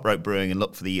search for Top Rope Brewing and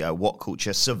look for the What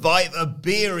Culture Survivor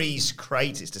Beeries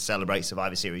crate, it's to celebrate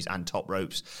Survivor Series and Top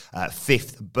Rope's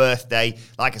 5th birthday.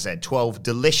 Like I said, 12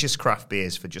 delicious craft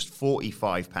beers for just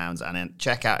 £45. And then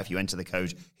check out, if you enter the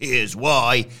code, here's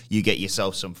why, you get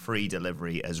yourself some free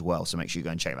delivery as well. So make sure you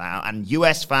go and check that out. And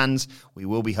US fans, we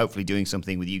will be hopefully doing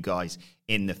something with you guys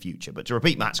in the future. But to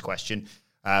repeat Matt's question,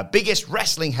 biggest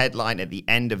wrestling headline at the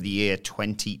end of the year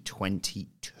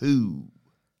 2022.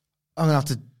 I'm going to have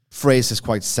to phrase this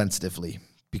quite sensitively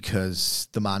because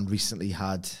the man recently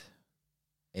had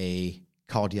a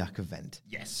cardiac event.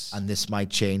 Yes. And this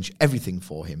might change everything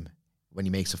for him when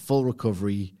he makes a full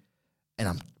recovery. And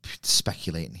I'm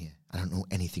speculating here. I don't know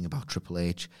anything about Triple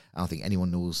H. I don't think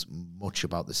anyone knows much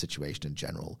about the situation in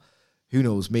general. Who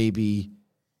knows? Maybe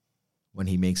when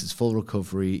he makes his full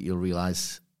recovery, you'll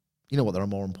realize, you know what, there are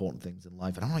more important things in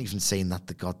life. And I'm not even saying that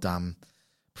the goddamn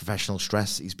professional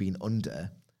stress he's been under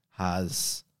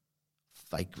has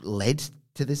led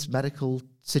to this medical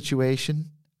situation.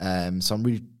 So I'm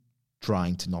really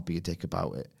trying to not be a dick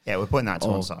about it. Yeah, we're putting that to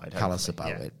one side. Callous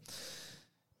about it.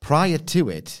 Prior to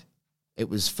it, it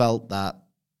was felt that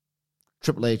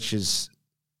Triple H's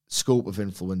scope of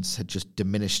influence had just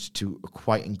diminished to a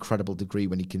quite incredible degree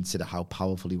when you consider how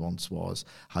powerful he once was,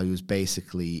 how he was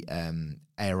basically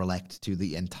heir elect to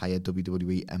the entire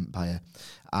WWE empire.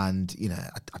 And, you know,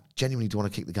 I genuinely don't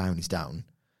want to kick the guy when he's down,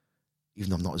 even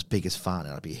though I'm not his biggest fan,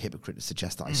 and I'd be a hypocrite to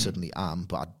suggest that I suddenly am,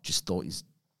 but I just thought he's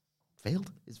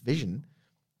failed. His vision,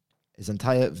 his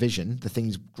entire vision, the thing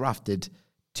he's grafted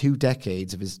 2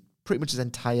 decades of his, pretty much his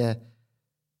entire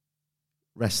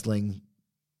wrestling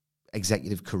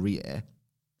executive career,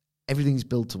 everything he's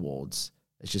built towards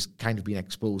has just kind of been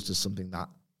exposed as something that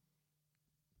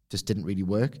just didn't really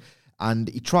work. And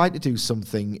he tried to do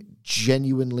something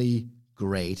genuinely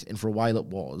great, and for a while it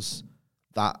was,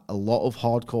 that a lot of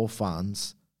hardcore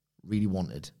fans really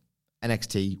wanted.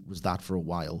 NXT was that for a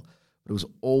while, but it was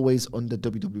always under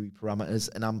WWE parameters,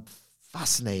 and I'm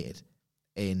fascinated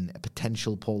in a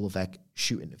potential Paul Levesque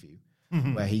shoot interview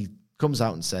where he comes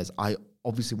out and says, I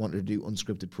obviously wanted to do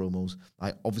unscripted promos.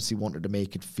 I obviously wanted to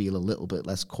make it feel a little bit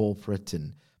less corporate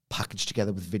and packaged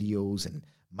together with videos and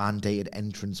mandated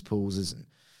entrance poses and,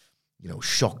 you know,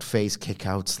 shocked face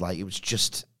kickouts. Like, it was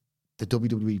just the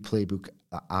WWE playbook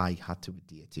that I had to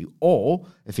adhere to. Or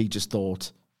if he just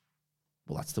thought,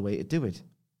 well, that's the way to do it.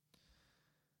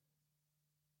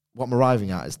 What I'm arriving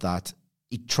at is that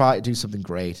he tried to do something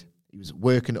great. He was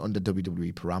working under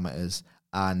WWE parameters,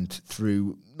 and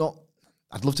through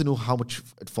I'd love to know how much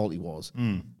at fault he was,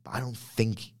 but I don't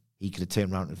think he could have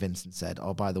turned around to Vince and said,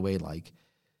 oh, by the way, like, if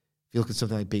you look at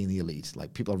something like Being the Elite,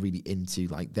 like, people are really into,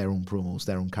 like, their own promos,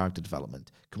 their own character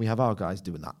development. Can we have our guys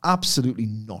doing that? Absolutely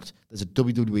not. There's a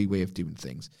WWE way of doing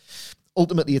things.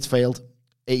 Ultimately, it's failed.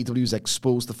 AEW's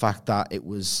exposed the fact that it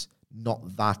was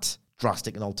not that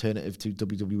drastic an alternative to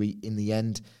WWE in the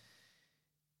end.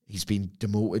 He's been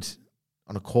demoted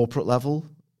on a corporate level,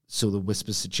 so the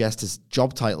whispers suggest his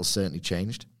job title certainly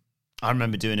changed. I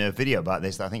remember doing a video about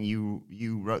this that I think you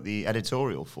wrote the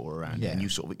editorial for around, and you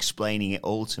sort of explaining it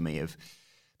all to me of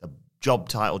the job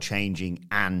title changing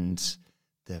and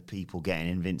the people getting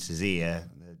in Vince's ear,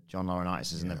 the John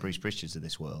Laurinaitis and the Bruce Prichtards of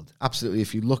this world. Absolutely.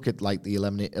 If you look at like the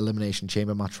Elimination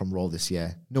Chamber match from Raw this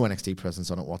year, no NXT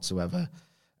presence on it whatsoever.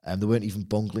 There weren't even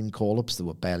bungling call-ups. They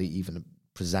were barely even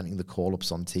presenting the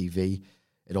call-ups on TV.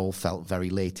 It all felt very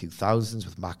late 2000s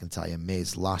with McIntyre,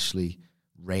 Miz, Lashley,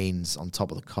 Reigns on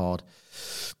top of the card.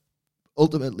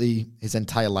 Ultimately, his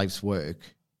entire life's work,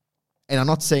 and I'm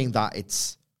not saying that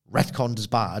it's retconned as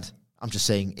bad I'm just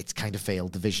saying it's kind of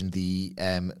failed. Division, the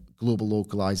global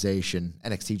localization,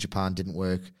 NXT Japan didn't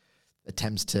work.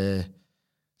 Attempts to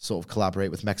sort of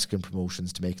collaborate with Mexican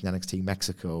promotions to make an NXT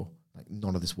Mexico, like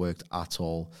none of this worked at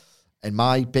all. And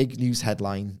my big news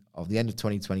headline of the end of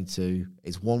 2022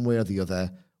 is one way or the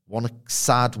other, one a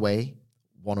sad way,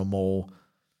 one a more,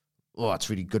 oh, it's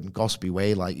really good and gossipy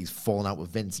way, like he's fallen out with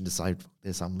Vince and decided, fuck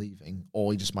this, I'm leaving.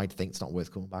 Or he just might think it's not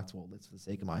worth coming back to all this for the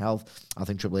sake of my health. I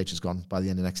think Triple H is gone by the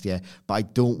end of next year. But I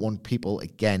don't want people,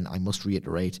 again, I must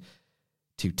reiterate,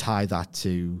 to tie that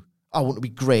to, oh, wouldn't it be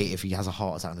great if he has a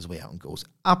heart attack on his way out and goes?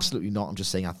 Absolutely not. I'm just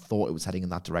saying I thought it was heading in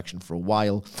that direction for a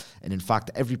while. And in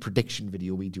fact, every prediction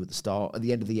video we do at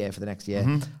the end of the year for the next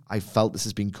year, I felt this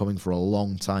has been coming for a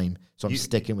long time. So I'm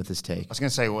sticking with this take. I was going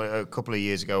to say, well, a couple of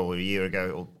years ago or a year ago,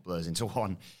 it all blurs into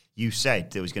one, you said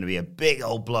there was going to be a big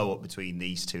old blow up between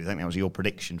these two. I think that was your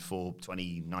prediction for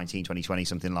 2019, 2020,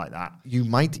 something like that. You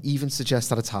might even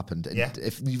suggest that it's happened. And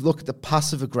if you look at the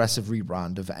passive-aggressive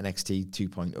rebrand of NXT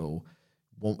 2.0,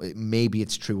 well, maybe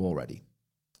it's true already.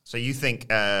 So you think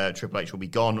Triple H will be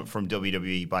gone from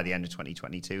WWE by the end of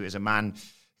 2022 as a man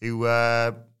who,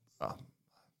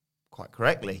 quite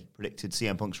correctly, predicted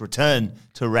CM Punk's return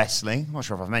to wrestling. I'm not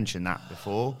sure if I've mentioned that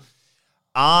before.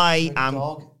 I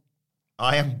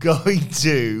am going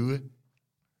to...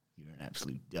 You're an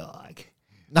absolute dog.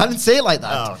 No, I didn't say it like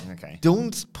that. Oh, okay.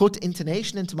 Don't put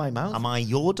intonation into my mouth. Am I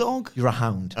your dog? You're a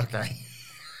hound. Okay.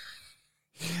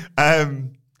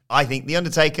 I think The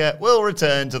Undertaker will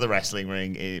return to the wrestling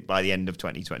ring by the end of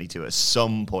 2022 at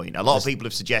some point. A lot of people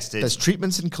have suggested... There's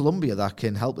treatments in Colombia that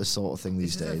can help this sort of thing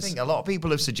these days. A lot of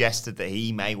people have suggested that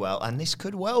he may well, and this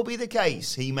could well be the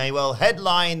case, he may well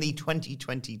headline the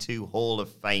 2022 Hall of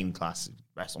Fame class,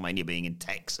 WrestleMania being in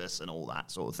Texas and all that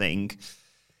sort of thing.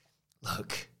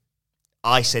 Look,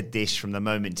 I said this from the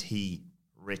moment he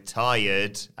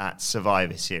retired at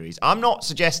Survivor Series. I'm not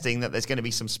suggesting that there's going to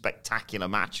be some spectacular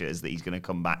matches that he's going to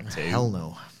come back to. Hell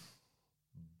no.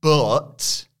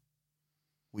 But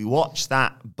we watched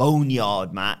that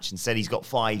Boneyard match and said he's got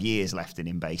 5 years left in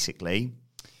him, basically.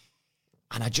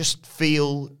 And I just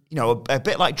feel, a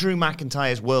bit like Drew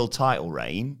McIntyre's world title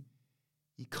reign,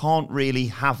 you can't really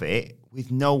have it with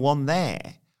no one there.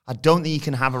 I don't think you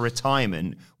can have a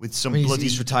retirement with some bloody...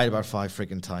 He's retired about 5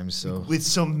 friggin' times, so... With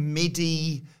some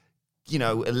MIDI,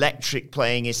 electric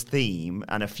playing his theme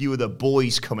and a few of the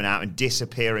boys coming out and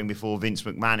disappearing before Vince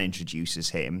McMahon introduces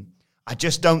him. I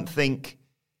just don't think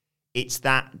it's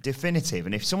that definitive.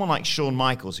 And if someone like Shawn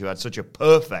Michaels, who had such a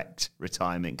perfect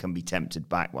retirement, can be tempted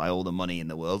back by all the money in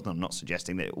the world, and I'm not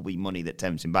suggesting that it will be money that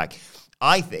tempts him back,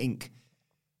 I think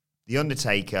The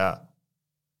Undertaker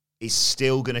is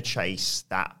still going to chase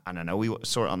that, and I know we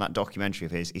saw it on that documentary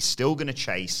of his, is still going to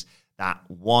chase that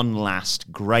one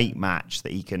last great match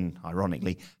that he can,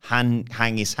 ironically, hang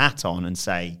his hat on and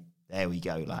say, there we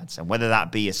go, lads. And whether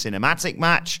that be a cinematic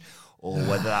match or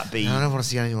whether that be... I don't want to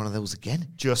see any one of those again.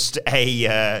 Just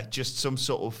some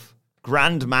sort of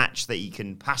grand match that he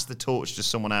can pass the torch to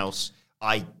someone else.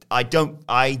 I don't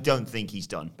think he's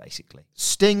done, basically.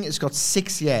 Sting has got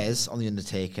 6 years on The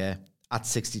Undertaker. At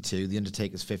 62, The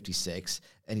Undertaker's 56,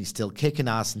 and he's still kicking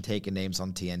ass and taking names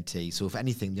on TNT. So if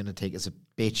anything, The Undertaker's a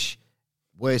bitch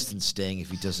worse than Sting if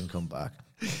he doesn't come back.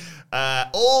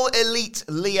 All Elite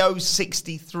Leo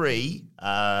 63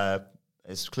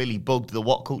 has clearly bugged the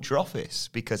What Culture office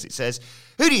because it says,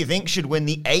 who do you think should win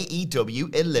the AEW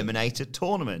Eliminator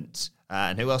Tournament?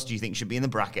 And who else do you think should be in the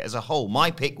bracket as a whole?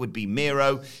 My pick would be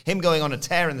Miro. Him going on a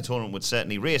tear in the tournament would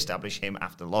certainly re-establish him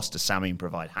after the loss to Sammy and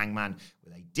provide Hangman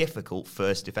with a difficult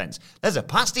first defense. There's a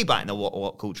pasty bat in the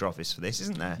What Culture office for this,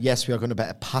 isn't there? Yes, we are going to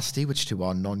bet a pasty, which to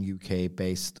our non-UK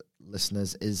based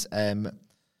listeners is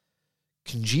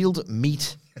congealed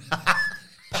meat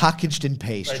packaged in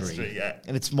pastry. Yeah.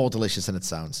 And it's more delicious than it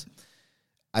sounds.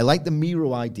 I like the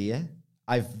Miro idea.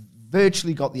 I've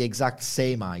virtually got the exact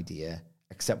same idea,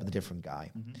 except with a different guy.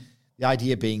 Mm-hmm. The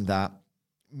idea being that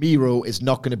Miro is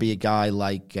not going to be a guy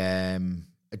like a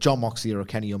John Moxley or a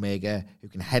Kenny Omega who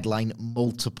can headline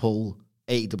multiple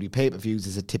AEW pay-per-views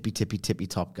as a tippy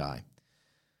top guy.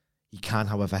 He can,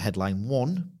 however, headline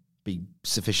one, be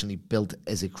sufficiently built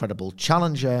as a credible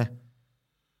challenger,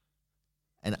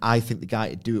 and I think the guy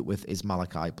to do it with is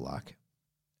Malachi Black.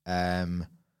 On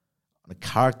a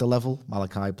character level,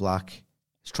 Malachi Black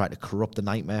has tried to corrupt the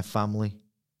Nightmare family.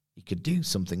 He could do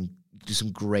some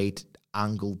great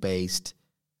angle-based,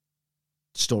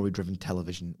 story-driven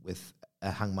television with a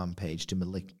Hangman Page to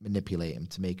manipulate him,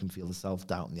 to make him feel the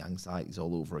self-doubt and the anxieties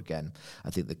all over again. I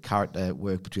think the character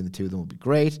work between the two of them would be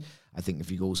great. I think if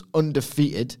he goes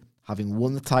undefeated, having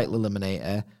won the title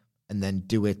eliminator, and then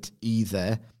do it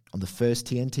either on the first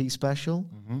TNT special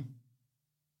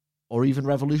or even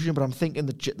Revolution, but I'm thinking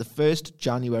the 1st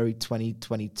January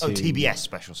 2022. Oh, TBS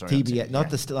special, sorry. TBS,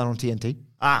 they're still on TNT.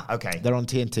 Ah, okay. They're on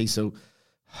TNT, so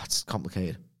it's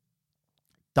complicated.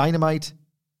 Dynamite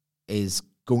is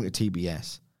going to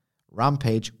TBS.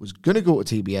 Rampage was going to go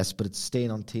to TBS, but it's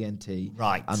staying on TNT.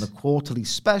 Right. And the quarterly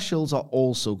specials are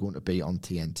also going to be on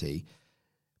TNT.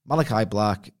 Malachi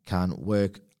Black can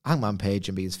work Hangman Page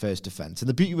and be his first defense. And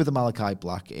the beauty with the Malachi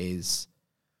Black is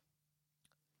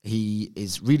he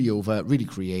is really over, really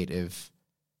creative,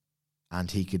 and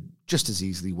he could just as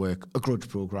easily work a grudge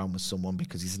program with someone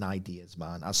because he's an ideas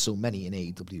man, as so many in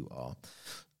AEW are.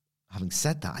 Having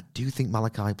said that, I do think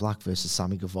Malachi Black versus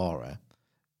Sammy Guevara,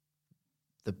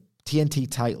 the TNT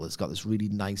title has got this really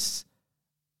nice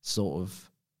sort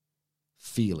of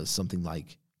feel as something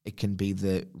like it can be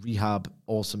the rehab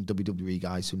awesome WWE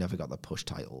guys who never got the push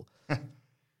title.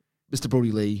 Mr.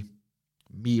 Brody Lee,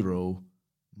 Miro,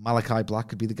 Malachi Black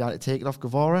could be the guy to take it off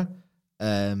Guevara.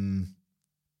 I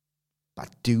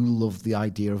do love the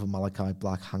idea of a Malachi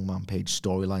Black Hangman Page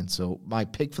storyline. So my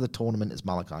pick for the tournament is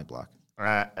Malachi Black.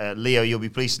 Leo, you'll be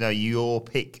pleased to know your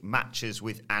pick matches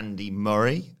with Andy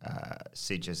Murray.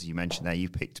 Sidge, as you mentioned there, you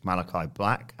picked Malachi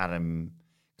Black. Adam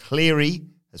Cleary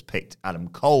has picked Adam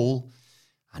Cole.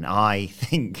 And I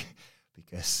think,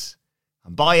 because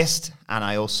I'm biased and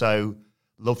I also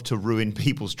love to ruin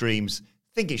people's dreams,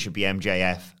 think it should be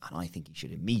MJF. And I think he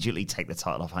should immediately take the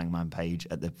title off Hangman Page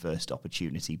at the first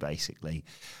opportunity, basically.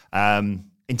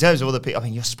 In terms of other people, I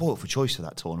mean, you're spoiled for choice for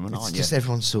that tournament, aren't you? It's just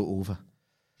everyone's so over.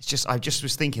 It's just, I just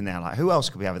was thinking there, like, who else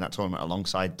could we have in that tournament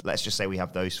alongside? Let's just say we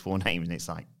have those 4 names, and it's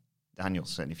like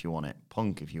Danielson if you want it,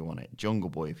 Punk if you want it, Jungle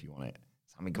Boy if you want it,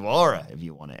 Sammy Guevara if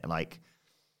you want it, like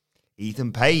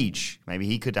Ethan Page. Maybe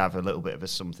he could have a little bit of a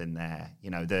something there.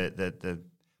 You know, the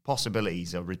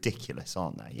possibilities are ridiculous,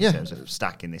 aren't they? In terms of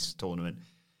stacking this tournament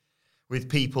with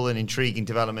people and intriguing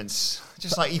developments,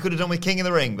 just like you could have done with King of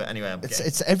the Ring. But anyway,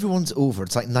 it's everyone's over.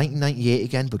 It's like 1998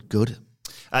 again, but good.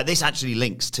 This actually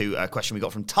links to a question we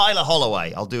got from Tyler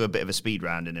Holloway. I'll do a bit of a speed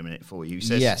round in a minute for you. He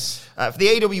says, yes. For the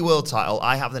AEW World title,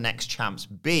 I have the next champs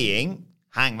being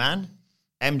Hangman,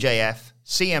 MJF,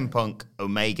 CM Punk,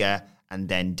 Omega, and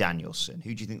then Danielson.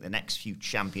 Who do you think the next few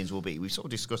champions will be? We've sort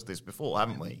of discussed this before,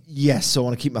 haven't we? Yes, so I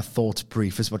want to keep my thoughts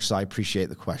brief as much as I appreciate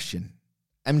the question.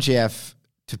 MJF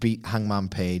to beat Hangman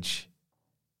Page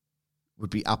would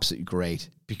be absolutely great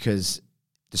because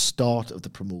the start of the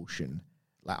promotion,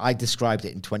 like I described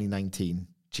it in 2019.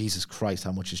 Jesus Christ,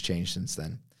 how much has changed since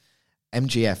then.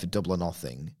 MJF at Double or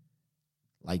Nothing,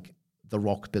 like The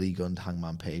Rock, Billy Gunn,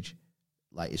 Hangman Page,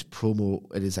 like his promo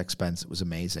at his expense, it was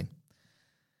amazing.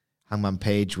 Hangman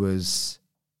Page was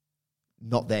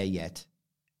not there yet.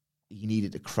 He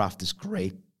needed to craft this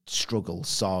great struggle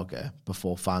saga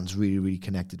before fans really, really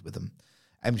connected with him.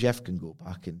 MJF can go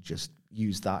back and just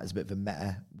use that as a bit of a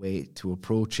meta way to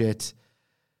approach it.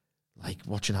 Like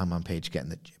watching Hangman Page getting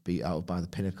the beat out by the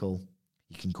Pinnacle,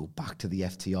 you can go back to the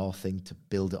FTR thing to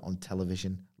build it on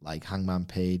television, like Hangman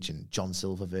Page and John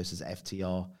Silver versus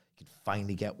FTR. You can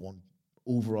finally get one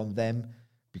over on them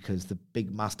because the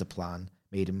big master plan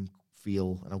made him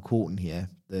feel, and I'm quoting here,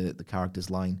 the character's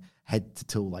line, head to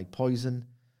toe like poison.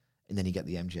 And then you get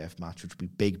the MJF match, which would be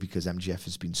big because MJF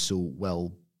has been so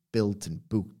well built and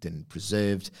booked and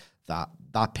preserved that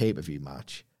pay-per-view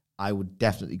match, I would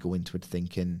definitely go into it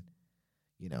thinking,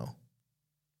 you know,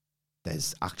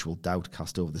 there's actual doubt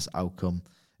cast over this outcome.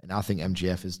 And I think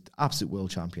MJF is absolute world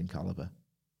champion caliber.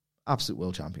 Absolute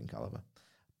world champion caliber.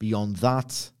 Beyond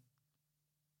that,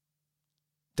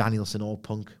 Danielson or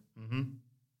Punk. Mm-hmm.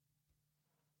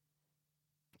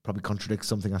 Probably contradicts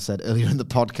something I said earlier in the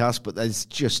podcast, but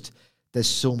there's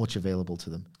so much available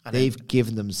to them. They've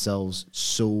given themselves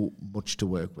so much to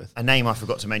work with. A name I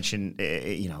forgot to mention,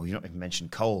 you know, you've not even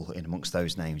mentioned Cole in amongst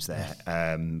those names there,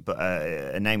 but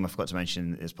a name I forgot to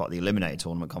mention as part of the Eliminated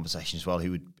Tournament conversation as well,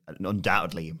 who would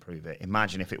undoubtedly improve it.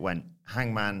 Imagine if it went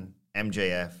Hangman,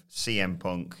 MJF, CM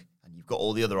Punk, and you've got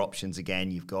all the other options again.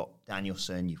 You've got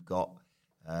Danielson, you've got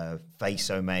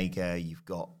Face Omega, you've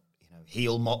got, you know,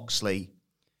 heel Moxley.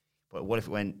 But what if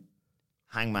it went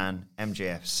Hangman,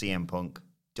 MJF, CM Punk,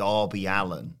 Darby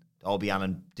Allin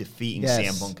defeating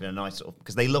CM Punk in a nice sort of,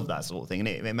 because they love that sort of thing, and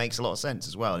it makes a lot of sense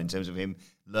as well in terms of him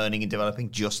learning and developing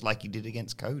just like he did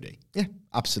against Cody. Yeah,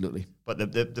 absolutely.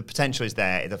 But the potential is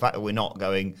there. The fact that we're not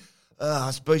going,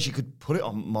 I suppose you could put it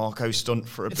on Marco Stunt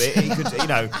for a bit. He could, you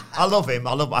know, I love him.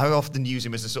 I often use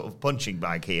him as a sort of punching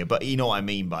bag here, but you know what I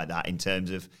mean by that in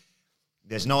terms of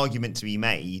there's an argument to be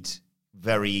made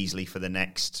very easily for the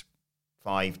next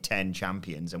 5-10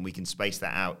 champions, and we can space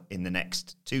that out in the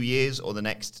next 2 years or the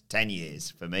next 10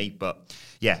 years for me. But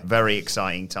yeah, very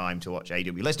exciting time to watch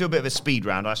AW. Let's do a bit of a speed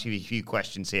round. I'll ask you a few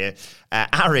questions here.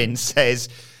 Aaron says,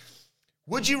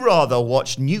 would you rather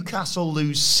watch Newcastle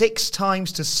lose 6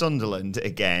 times to Sunderland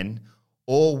again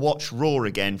or watch Raw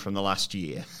again from the last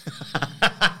year?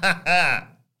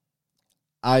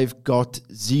 I've got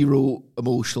zero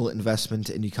emotional investment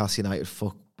in Newcastle United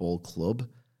Football Club,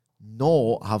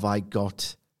 nor have I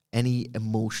got any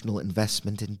emotional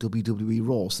investment in WWE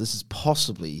Raw. So this is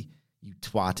possibly, you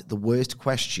twat, the worst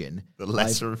question. The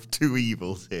lesser of two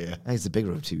evils here. He's the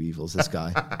bigger of two evils, this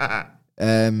guy.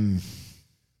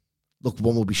 Look,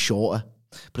 one will be shorter,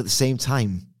 but at the same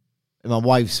time, in my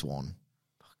wife's one,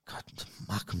 God,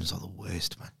 Mackems are the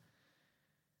worst, man.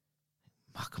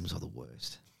 Mackems are the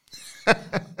worst.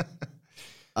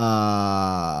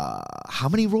 How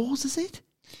many Raws is it?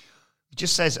 It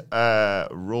just says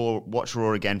Raw. Watch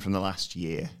Raw again from the last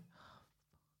year.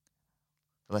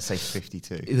 Let's say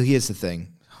 52. Here's the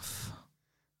thing.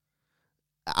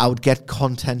 I would get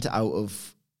content out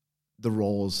of the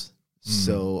Raws,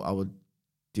 so I would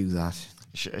do that.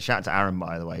 Shout out to Aaron,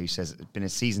 by the way, who says been a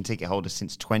season ticket holder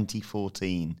since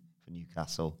 2014 for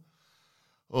Newcastle.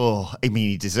 Oh, I mean,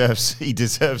 he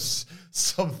deserves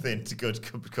something to good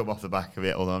come off the back of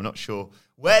it, although I'm not sure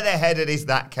where they're headed is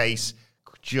that case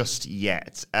just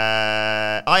yet.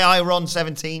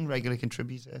 Ron17, regular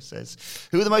contributor, says,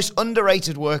 who are the most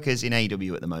underrated workers in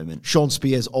AEW at the moment? Sean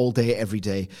Spears all day, every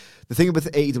day. The thing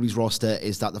with AEW's roster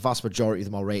is that the vast majority of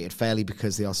them are rated fairly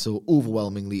because they are so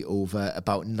overwhelmingly over.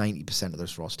 About 90% of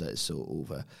this roster is so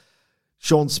over.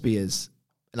 Sean Spears,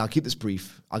 and I'll keep this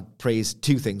brief, I'll praise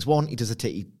 2 things. 1, he does a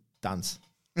titty dance.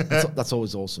 That's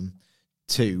always awesome.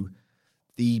 2,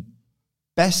 the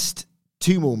best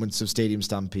 2 moments of Stadium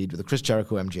Stampede with the Chris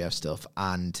Jericho MJF stuff,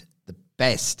 and the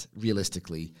best,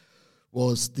 realistically,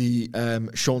 was the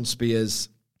Sean Spears,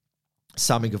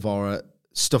 Sammy Guevara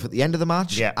stuff at the end of the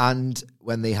match, and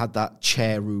when they had that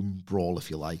chair room brawl, if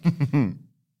you like.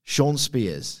 Sean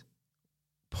Spears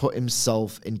put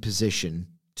himself in position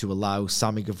to allow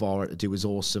Sammy Guevara to do his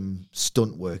awesome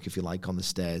stunt work, if you like, on the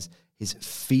stairs. His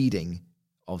feeding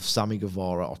of Sammy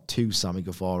Guevara, or to Sammy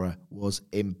Guevara, was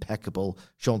impeccable.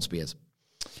 Sean Spears.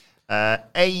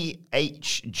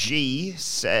 AHG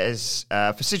says,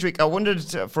 for Sidgwick, I wondered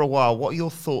for a while, what are your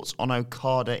thoughts on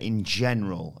Okada in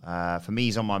general? For me,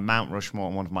 he's on my Mount Rushmore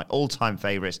and one of my all-time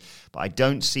favourites, but I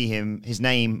don't see his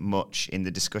name much in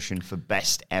the discussion for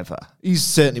best ever. He's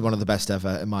certainly one of the best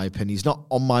ever, in my opinion. He's not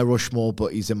on my Rushmore,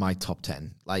 but he's in my top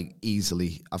 10, like,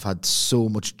 easily. I've had so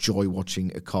much joy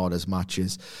watching Okada's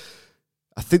matches.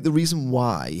 I think the reason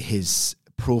why his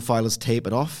profile has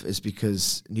tapered off is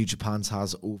because New Japan's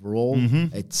has overall.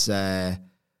 It's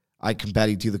I can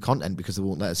barely do the content because they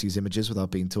won't let us use images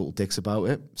without being total dicks about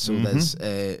it. So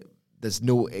there's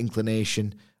no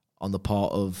inclination on the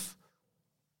part of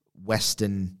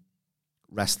Western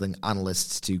wrestling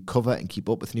analysts to cover and keep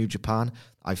up with New Japan.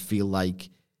 I feel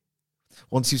like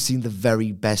once you've seen the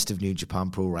very best of New Japan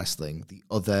Pro Wrestling, the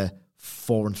other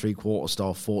 4 3/4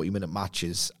 star 40-minute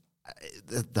matches,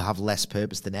 they have less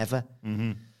purpose than ever.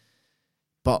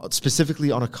 But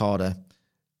specifically on Okada,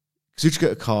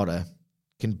 Kazuchika Okada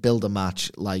can build a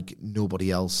match like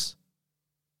nobody else.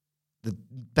 The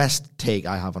best take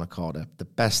I have on Okada, the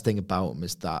best thing about him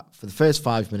is that for the first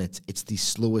 5 minutes, it's the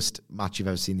slowest match you've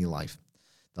ever seen in your life.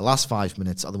 The last 5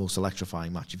 minutes are the most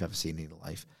electrifying match you've ever seen in your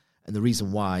life. And the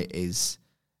reason why is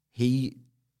he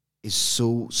is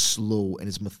so slow in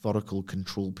his methodical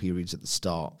control periods at the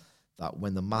start that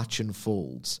when the match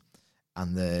unfolds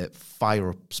and the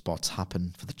fire-up spots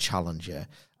happen for the challenger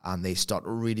and they start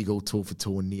to really go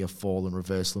toe-for-toe and near fall and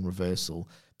reversal,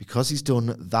 because he's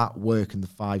done that work in the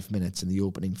 5 minutes in the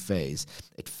opening phase,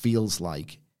 it feels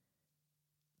like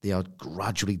they are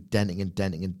gradually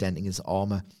denting his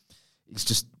armor. He's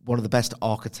just one of the best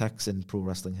architects in pro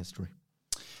wrestling history.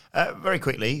 Very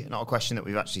quickly, not a question that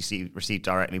we've actually received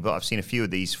directly, but I've seen a few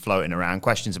of these floating around,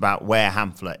 questions about where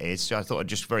Hamflett is, so I thought I'd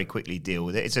just very quickly deal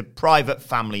with it. It's a private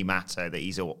family matter that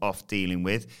he's off dealing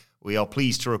with. We are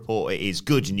pleased to report it is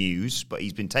good news, but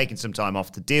he's been taking some time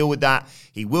off to deal with that.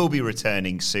 He will be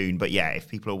returning soon, but yeah, if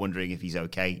people are wondering if he's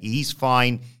okay, he's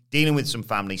fine, dealing with some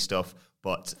family stuff,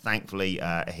 but thankfully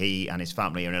he and his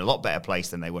family are in a lot better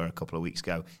place than they were a couple of weeks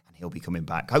ago. He'll be coming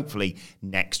back, hopefully,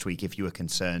 next week, if you were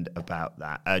concerned about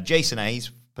that. Jason Hayes,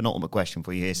 penultimate question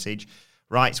for you here, Sidge,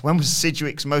 writes, when was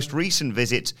Sidgwick's most recent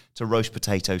visit to Roast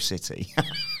Potato City?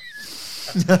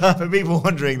 For people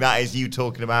wondering, that is you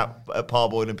talking about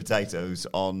parboiling potatoes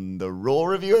on the Raw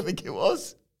review, I think it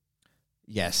was.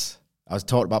 Yes. I was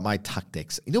talking about my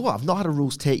tactics. You know what? I've not had a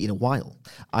roast tatey in a while.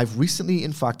 I've recently,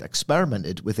 in fact,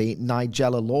 experimented with a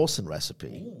Nigella Lawson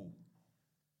recipe. Ooh.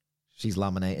 She's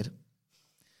laminated.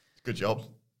 Good job.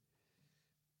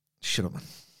 Shut up, man.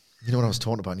 You know what I was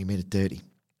talking about and you made it dirty.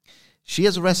 She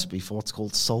has a recipe for what's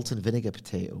called salt and vinegar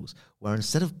potatoes, where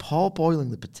instead of parboiling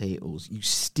the potatoes, you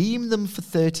steam them for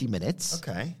 30 minutes.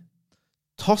 Okay.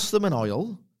 Toss them in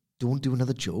oil. Don't do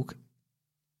another joke.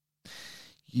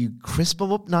 You crisp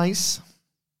them up nice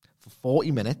for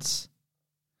 40 minutes.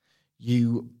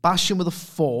 You bash them with a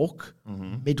fork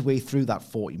midway through that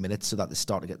 40 minutes so that they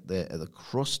start to get the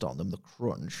crust on them, the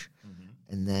crunch.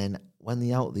 And then when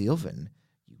they're out of the oven,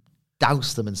 you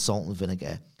douse them in salt and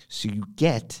vinegar. So you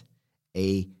get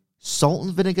a salt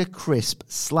and vinegar crisp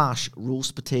 /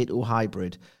 roast potato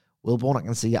hybrid. Wilborn, I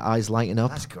can see your eyes lighting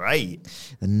up. That's great.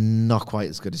 They're not quite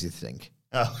as good as you think.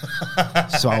 Oh.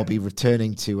 So I'll be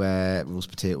returning to Roast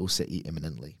Potato City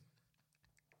imminently.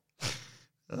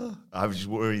 I was just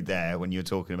worried there when you were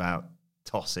talking about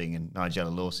tossing and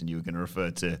Nigella Lawson, you were going to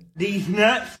refer to these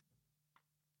nuts.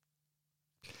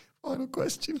 Final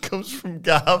question comes from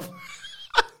Gav.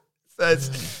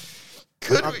 Says,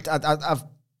 I've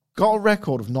got a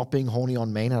record of not being horny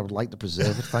on main. I would like to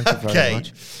preserve it. Thank you very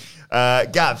much.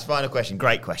 Gav's final question.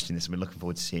 Great question. This. I've been looking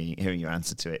forward to hearing your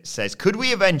answer to it. Says, could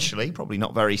we eventually, probably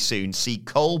not very soon, see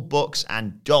Cole, Bucks,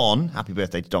 and Don, happy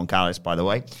birthday to Don Callis, by the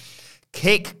way,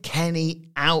 kick Kenny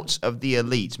out of the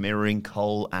Elite, mirroring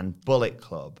Cole and Bullet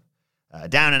Club?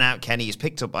 Down and out, Kenny is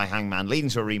picked up by Hangman, leading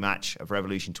to a rematch of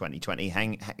Revolution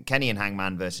 2020. Kenny and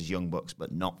Hangman versus Young Bucks,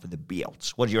 but not for the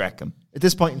belts. What do you reckon? At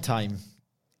this point in time,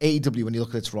 AEW, when you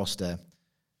look at its roster,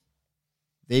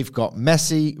 they've got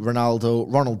Messi, Ronaldo,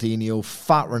 Ronaldinho,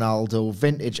 Fat Ronaldo,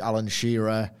 Vintage Alan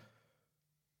Shearer,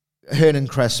 Hernan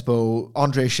Crespo,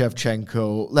 Andrei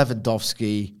Shevchenko,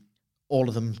 Lewandowski, all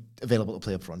of them available to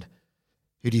play up front.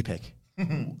 Who do you pick?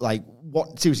 Like,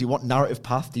 what narrative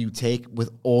path do you take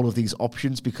with all of these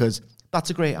options? Because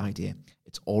that's a great idea.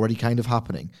 It's already kind of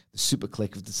happening. The Super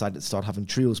Click have decided to start having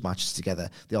trios matches together.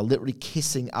 They are literally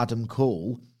kissing Adam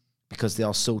Cole because they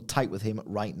are so tight with him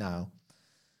right now.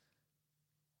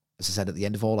 As I said, at the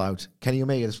end of All Out, Kenny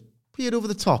Omega has appeared over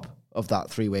the top of that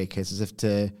three-way kiss as if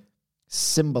to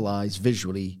symbolize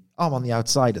visually, I'm on the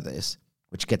outside of this,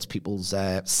 which gets people's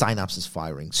synapses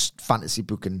firing, fantasy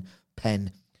booking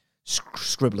pen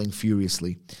scribbling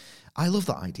furiously. I love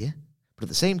that idea, but at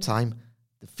the same time,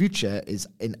 the future is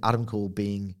in Adam Cole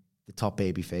being the top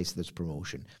babyface of this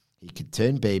promotion. He could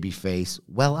turn babyface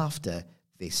well after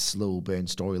this slow burn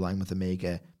storyline with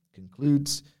Omega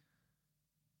concludes.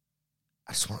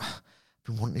 I've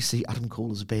been wanting to see Adam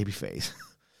Cole as a babyface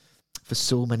for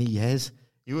so many years.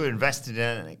 You were invested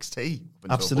in NXT.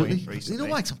 Absolutely. You know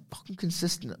why? It's a fucking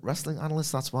consistent wrestling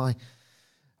analyst. That's why.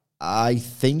 I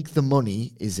think the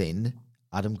money is in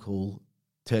Adam Cole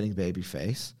turning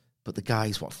babyface, but the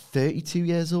guy's, 32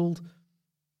 years old?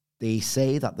 They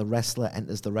say that the wrestler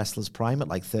enters the wrestler's prime at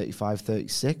like 35,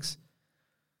 36.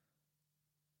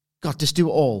 God, just do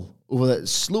it all.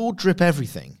 Slow drip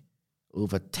everything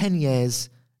over 10 years,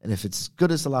 and if it's as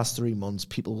good as the last 3 months,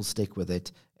 people will stick with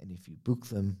it, and if you book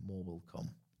them, more will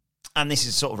come. And this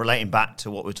is sort of relating back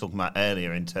to what we were talking about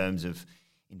earlier in terms of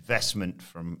investment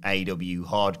from AEW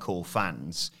hardcore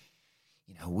fans.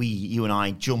 You know, you and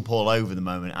I jump all over the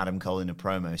moment Adam Cole in a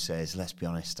promo says, let's be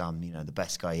honest, I'm the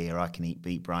best guy here. I can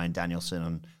beat Bryan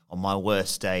Danielson on my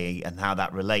worst day, and how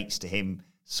that relates to him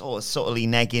subtly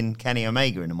negging Kenny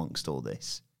Omega in amongst all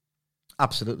this.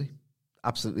 Absolutely.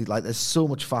 Like, there's so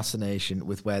much fascination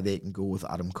with where they can go with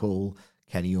Adam Cole,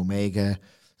 Kenny Omega,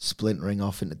 splintering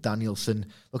off into Danielson.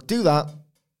 Look, do that,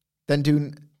 then do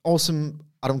an awesome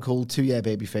Adam Cole 2-year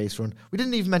babyface run. We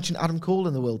didn't even mention Adam Cole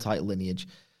in the world title lineage.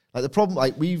 Like, the problem,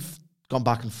 like, we've gone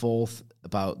back and forth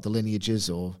about the lineages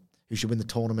or who should win the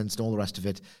tournaments and all the rest of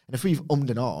it. And if we've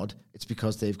ummed and ahed, it's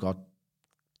because they've got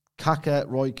Kaka,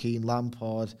 Roy Keane,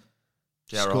 Lampard,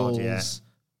 Gerrard, Scholes,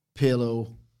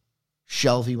 Pirlo,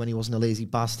 Shelby when he wasn't a lazy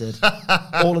bastard,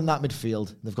 all in that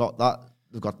midfield. They've got that.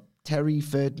 They've got Terry,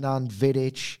 Ferdinand,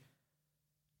 Vidic,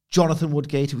 Jonathan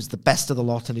Woodgate, who was the best of the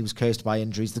lot and he was cursed by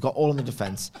injuries. They've got all in the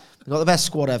defence. They've got the best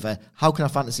squad ever. How can I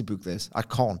fantasy book this? I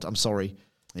can't. I'm sorry.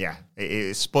 Yeah,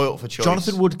 it's spoilt for choice.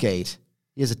 Jonathan Woodgate,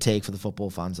 here's a take for the football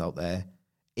fans out there,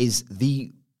 is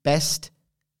the best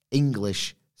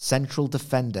English central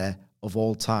defender of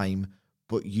all time,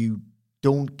 but you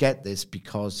don't get this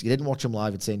because you didn't watch him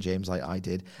live at St. James like I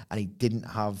did, and he didn't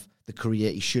have the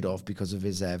career he should have because of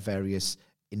his various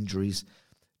injuries.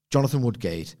 Jonathan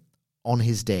Woodgate, on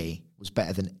his day, was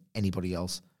better than anybody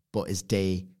else, but his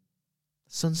day,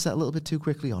 sun set a little bit too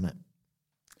quickly on it.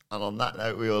 And on that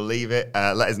note, we will leave it.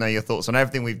 Let us know your thoughts on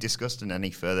everything we've discussed and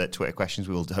any further Twitter questions.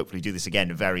 We will hopefully do this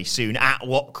again very soon at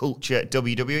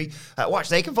WhatCultureWWE. Watch,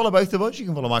 they can follow both of us. You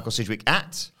can follow Michael Sidgwick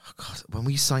at... Oh God, when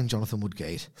we signed Jonathan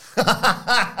Woodgate, me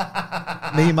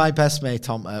and my best mate,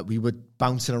 Tom, we were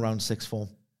bouncing around sixth form.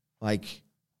 Like,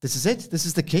 this is it. This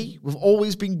is the key. We've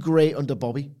always been great under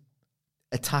Bobby.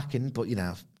 Attacking, but,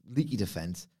 leaky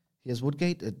defence. Here's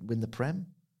Woodgate to win the Prem.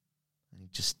 And he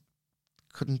just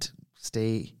couldn't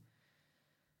stay...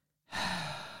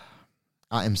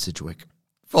 I am Sidgwick.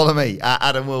 Follow me at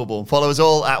Adam Wilborn. Follow us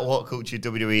all at What Culture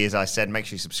WWE. As I said, make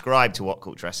sure you subscribe to What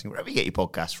Culture Wrestling, wherever you get your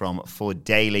podcasts from, for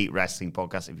daily wrestling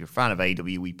podcasts. If you're a fan of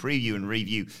AEW, we preview and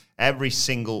review every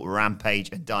single Rampage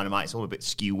and Dynamite. It's all a bit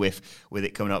skew-whiff with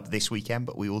it coming up this weekend,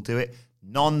 but we will do it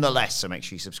nonetheless. So make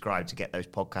sure you subscribe to get those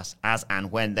podcasts as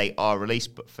and when they are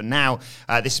released. But for now,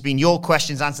 this has been your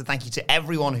questions answered. Thank you to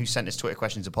everyone who sent us Twitter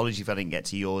questions. Apologies if I didn't get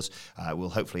to yours. We'll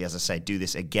hopefully, as I say, do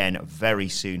this again very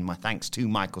soon. My thanks to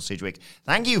Michael Sidgwick.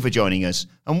 Thank you for joining us,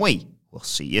 and we will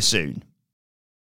see you soon.